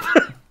up,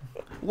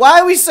 Why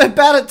are we so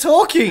bad at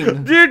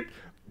talking? dude.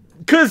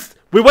 Because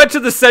we went to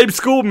the same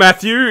school,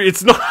 Matthew.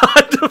 It's not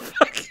hard to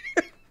fucking.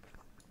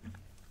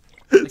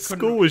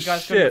 School was You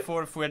guys couldn't shit.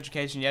 afford a full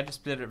education. You had to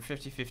split it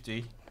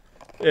 50-50.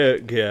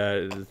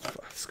 Yeah.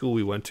 School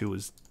we went to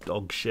was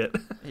dog shit.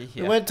 We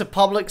Yeah. went to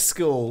public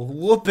school.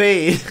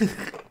 Whoopee.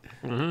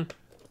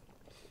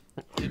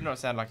 Did not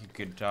sound like a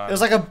good time. It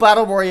was like a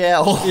battle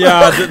royale.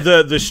 Yeah,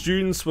 the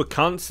students were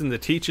cunts and the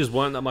teachers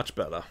weren't that much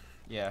better.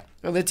 Yeah.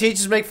 And the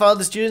teachers make fun of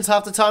the students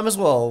half the time as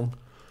well.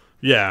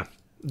 Yeah,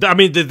 I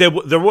mean there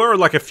were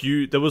like a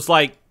few. There was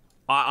like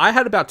I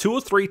had about 2 or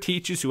 3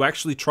 teachers who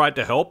actually tried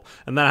to help,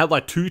 and then I had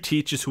like 2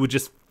 teachers who were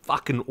just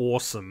fucking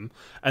awesome.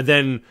 And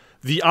then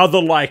the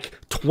other like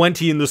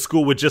 20 in the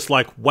school were just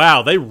like,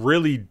 wow, they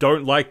really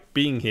don't like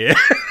being here.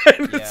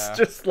 And it's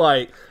just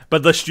like,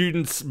 but the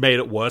students made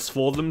it worse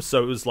for them.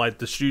 So it was like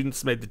the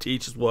students made the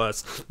teachers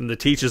worse, and the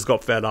teachers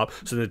got fed up.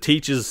 So the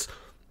teachers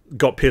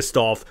got pissed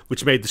off,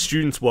 which made the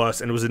students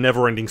worse, and it was a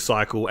never-ending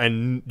cycle,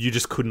 and you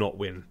just could not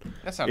win.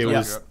 That sounds it like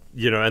was,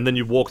 and then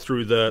you walk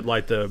through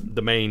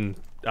the main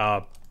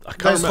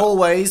those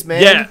hallways,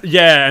 man.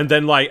 Yeah, and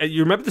then like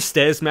you remember the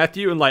stairs,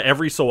 Matthew, and like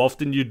every so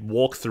often you'd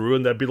walk through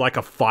and there'd be like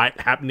a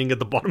fight happening at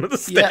the bottom of the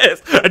stairs,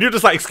 and you're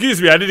just like,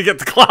 "Excuse me, I need to get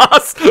to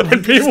class,"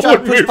 and people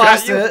would move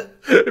at you.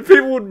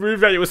 People would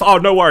move at you. It's, oh,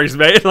 no worries,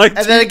 mate. Like,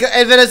 and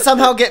then it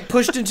somehow get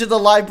pushed into the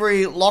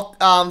library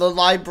the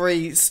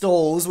library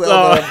stalls where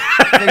all the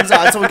things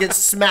are. Someone gets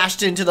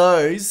smashed into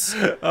those.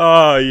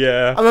 Oh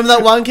yeah. I remember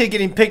that one kid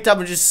getting picked up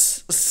and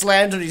just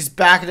slammed on his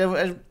back,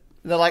 and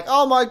they're like,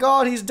 "Oh my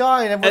god, he's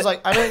dying!" Everyone's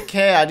like, "I don't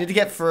care. I need to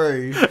get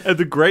through." And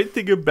the great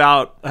thing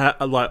about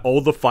like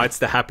all the fights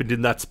that happened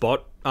in that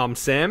spot,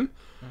 Sam,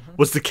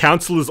 was the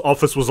counselor's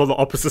office was on the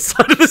opposite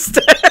side of the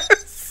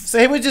stairs. So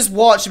he would just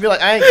watch and be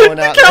like, "I ain't going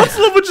out." The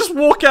counselor would just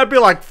walk out and be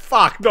like,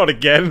 "Fuck, not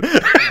again."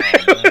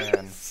 Oh,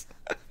 man.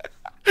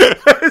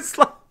 It's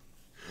like,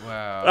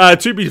 Wow.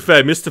 to be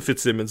fair, Mr.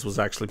 Fitzsimmons was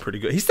actually pretty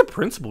good. He's the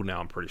principal now,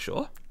 I'm pretty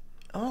sure.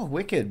 Oh,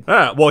 wicked.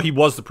 Well, he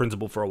was the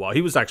principal for a while.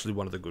 He was actually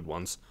one of the good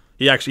ones.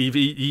 He actually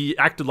he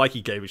acted like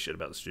he gave a shit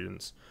about the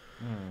students,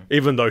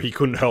 even though he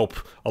couldn't help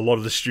a lot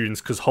of the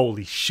students because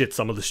holy shit,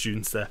 some of the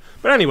students there.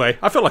 But anyway,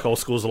 I feel like all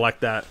schools are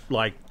like that.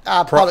 Like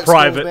private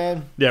private, schools,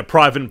 man. Yeah,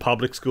 private and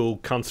public school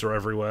cunts are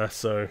everywhere.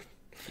 So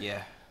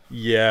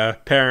yeah,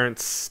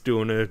 parents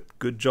doing a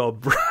good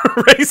job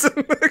raising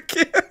the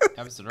kids.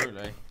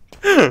 Absolutely.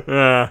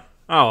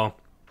 Oh.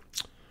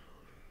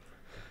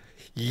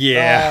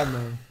 Yeah.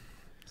 Man.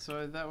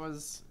 So that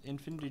was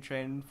Infinity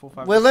Train 4,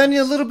 5. We're learning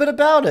a little bit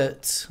about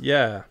it.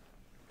 Yeah.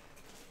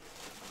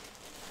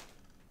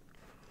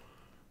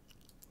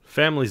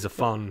 Families are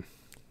fun.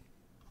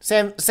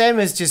 Sam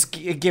has just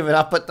given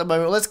up at the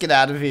moment. Let's get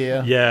out of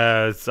here.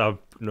 Yeah, I'm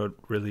not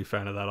really a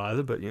fan of that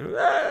either, but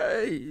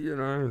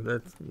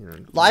that's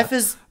Life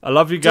is I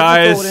love you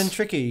guys. difficult and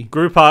tricky.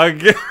 Group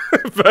hug.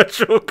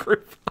 Virtual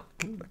group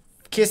hug.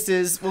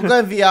 Kisses. We'll go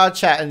in VR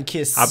chat and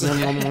kiss.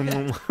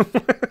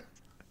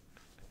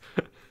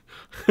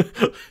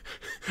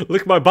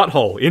 Lick my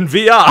butthole in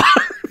VR.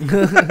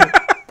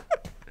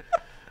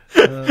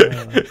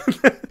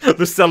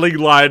 The selling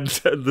line,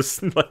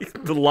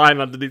 the line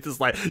underneath is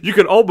like, you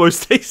can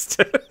almost taste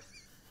it.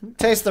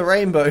 Taste the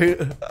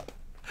rainbow.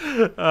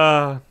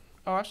 Oh,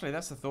 actually,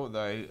 that's the thought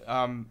though.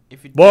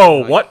 If it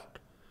Whoa, what?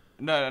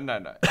 No.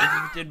 If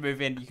you did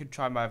move in, you could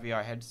try my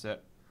VR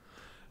headset.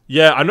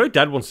 Yeah, I know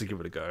Dad wants to give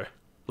it a go.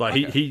 Like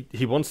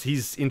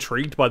he's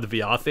intrigued by the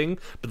VR thing,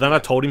 but then I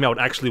told him how it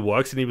actually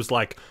works, and he was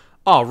like,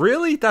 "Oh,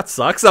 really? That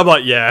sucks." I'm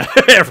like, "Yeah,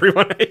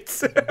 everyone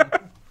hates it."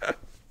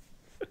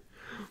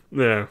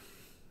 Yeah,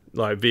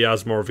 like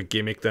VR's more of a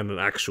gimmick than an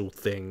actual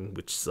thing,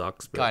 which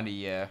sucks. But, Kinda,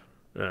 yeah.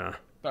 Yeah.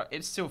 But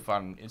it's still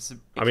fun.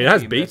 I mean, it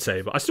has Beat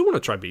Saber. I still want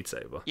to try Beat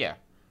Saber. Yeah,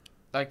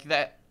 like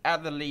that.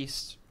 At the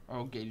least,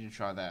 I'll get you to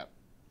try that.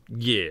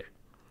 Yeah.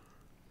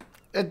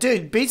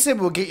 Dude, Beat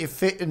Saber will get you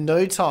fit in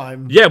no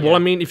time. Yeah, well, I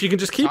mean, if you can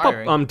just keep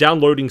Tiring. up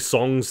downloading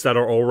songs that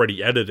are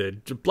already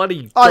edited,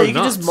 bloody Oh, go you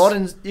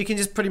nuts. you can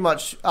just pretty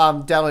much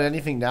download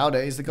anything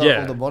nowadays. They got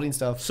all the modding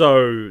stuff.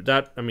 So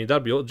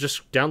that'd be all.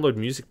 Just download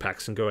music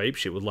packs and go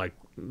apeshit with like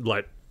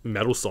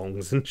metal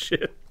songs and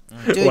shit.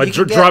 Dude, like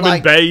you can drum get,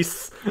 and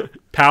bass,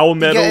 power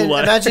metal.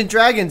 Like Imagine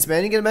Dragons,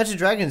 man. You get Imagine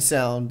Dragons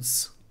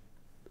sounds.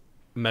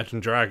 Imagine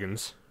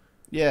Dragons.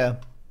 Yeah.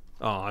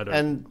 Oh, I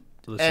don't.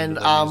 And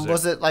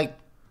was it like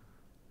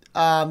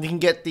you can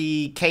get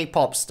the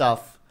K-pop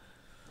stuff,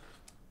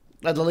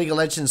 like the League of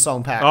Legends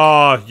song pack.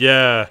 Oh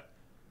yeah.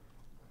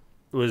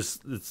 It's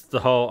the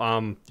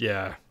whole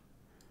yeah.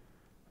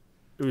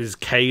 It was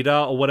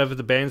Kada or whatever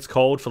the band's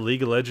called for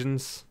League of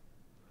Legends.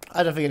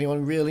 I don't think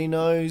anyone really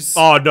knows.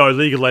 Oh no,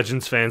 League of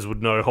Legends fans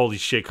would know. Holy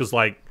shit! Because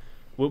like,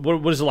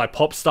 what is it like?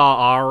 Popstar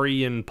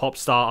Ari and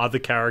Popstar other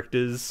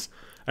characters,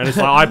 and it's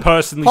like I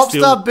personally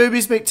Popstar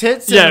Boobies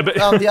McTits. Yeah, and,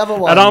 but the other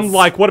ones. And I'm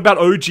like, what about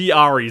OG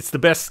Ari? It's the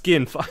best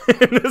skin.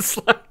 And it's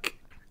like,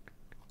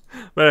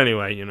 but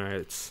anyway,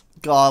 it's.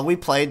 God, we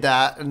played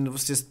that, and it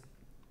was just.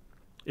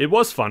 It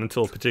was fun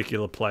until a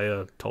particular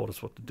player told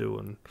us what to do,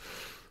 and.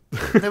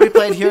 Then we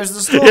played Heroes of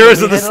the Storm.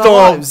 Heroes of the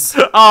Storm.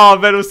 Oh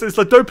man, it's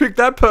like, don't pick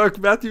that perk,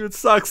 Matthew. It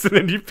sucks, and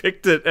then you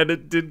picked it, and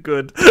it did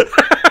good.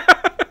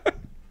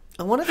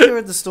 I wonder if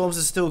Heroes of the Storms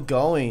is still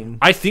going.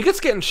 I think it's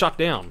getting shut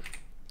down.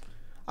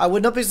 I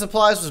would not be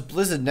surprised with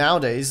Blizzard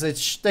nowadays.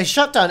 They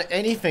shut down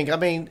anything. I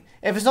mean,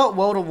 if it's not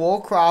World of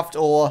Warcraft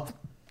or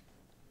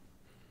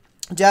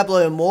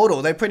Diablo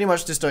Immortal, they pretty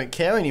much just don't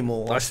care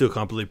anymore. I still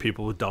can't believe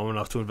people were dumb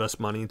enough to invest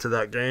money into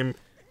that game.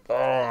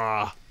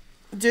 Oh.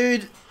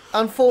 Dude,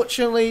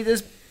 unfortunately,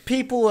 there's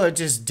people are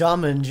just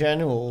dumb in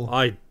general.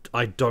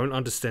 I don't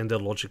understand their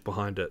logic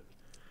behind it.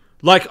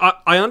 Like,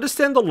 I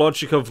understand the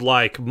logic of,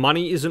 like,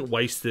 money isn't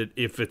wasted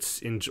if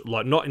it's,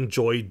 not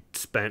enjoyed,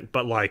 spent,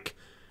 but, like,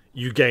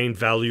 you gain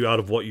value out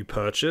of what you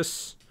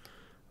purchase.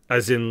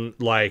 As in,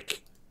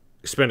 like,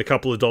 spend a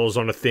couple of dollars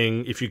on a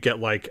thing. If you get,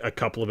 like, a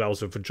couple of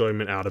hours of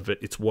enjoyment out of it,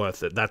 it's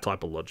worth it. That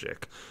type of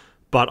logic.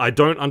 But I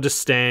don't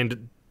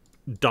understand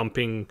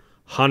dumping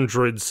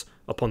hundreds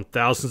upon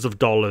thousands of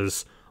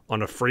dollars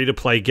on a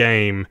free-to-play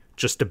game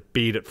just to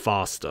beat it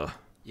faster.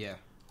 Yeah.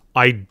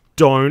 I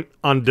don't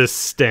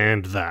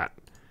understand that.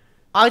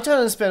 I don't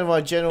understand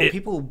why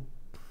people...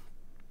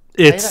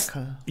 It's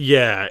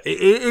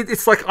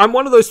it's like I'm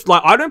one of those,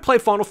 like, I don't play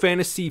Final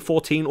Fantasy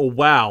 14 or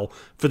WoW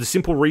for the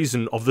simple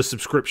reason of the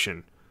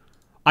subscription.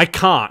 I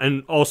can't,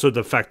 and also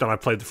the fact that I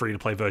played the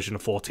free-to-play version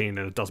of 14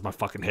 and it does my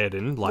fucking head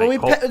in.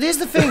 Like, here's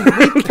the thing: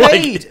 we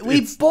paid,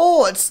 we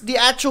bought the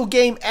actual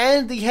game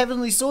and the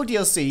Heavenly Sword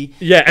DLC.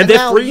 Yeah, and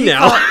they're free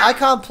now. I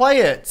can't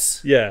play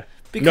it. Yeah,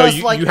 because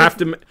you have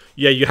to.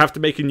 Yeah, you have to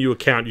make a new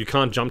account. You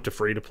can't jump to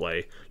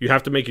free-to-play. You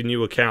have to make a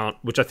new account,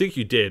 which I think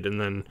you did,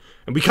 and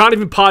we can't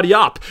even party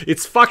up.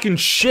 It's fucking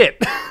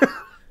shit.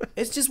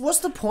 It's just, what's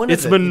the point of it?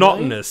 It's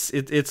monotonous.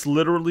 You know? It's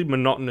literally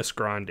monotonous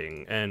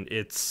grinding, and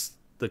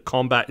the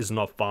combat is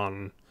not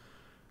fun.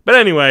 But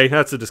anyway,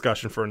 that's a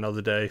discussion for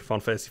another day. Final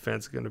Fantasy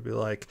fans are going to be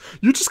like,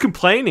 you're just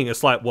complaining.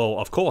 It's like, well,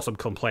 of course I'm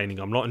complaining.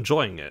 I'm not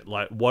enjoying it.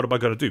 Like, what am I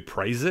going to do?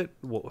 Praise it?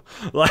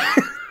 Like,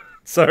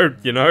 so,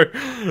 you know,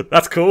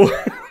 that's cool.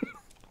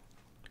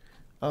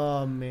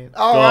 Oh, man.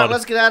 All right,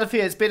 let's get out of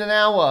here. It's been an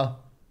hour.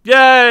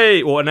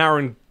 Yay! Or an hour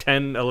and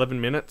 10, 11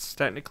 minutes,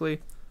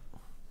 technically.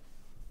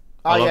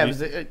 Oh,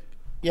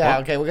 yeah.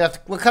 Okay,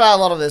 we'll cut out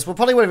a lot of this. We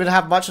probably won't even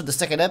have much of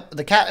the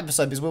the cat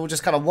episode, because we were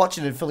just kind of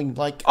watching and feeling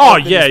like... Oh,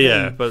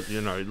 yeah. But,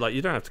 you know, like,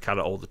 you don't have to cut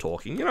out all the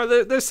talking. You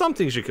know, there's some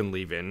things you can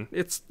leave in.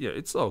 It's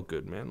all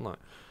good, man. Like,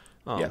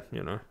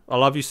 you know. I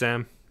love you,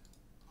 Sam.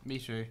 Me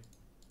too.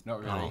 Not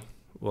really. Oh.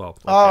 Well,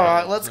 okay. All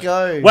right, let's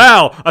go.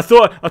 Wow, I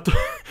thought.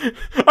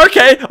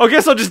 Okay, I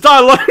guess I'll just die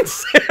alone,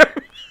 Sam.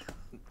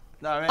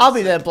 No, I'll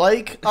be there,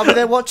 Blake. I'll be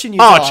there watching you.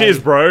 Oh, cheers,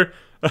 bro.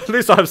 At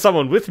least I have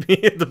someone with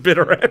me at the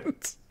bitter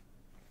end.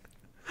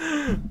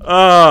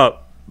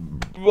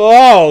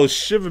 Oh,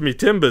 shiver me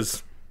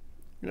timbers.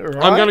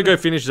 Right. I'm gonna go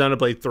finish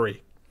Xenoblade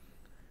 3.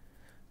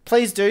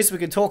 Please do, so we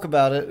can talk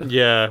about it.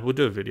 Yeah, we'll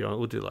do a video.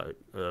 We'll do like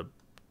a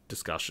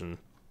discussion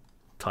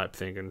type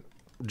thing and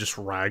just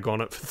rag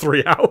on it for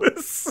 3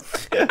 hours.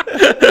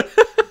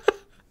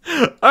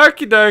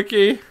 Okie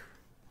dokie.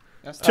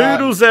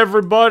 Toodles,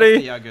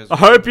 everybody. I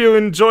hope you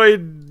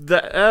enjoyed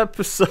the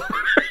episode.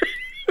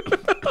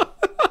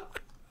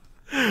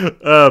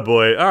 Oh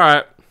boy. All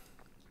right.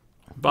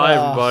 Bye,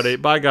 everybody.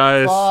 Bye,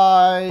 guys.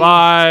 Bye.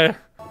 Bye.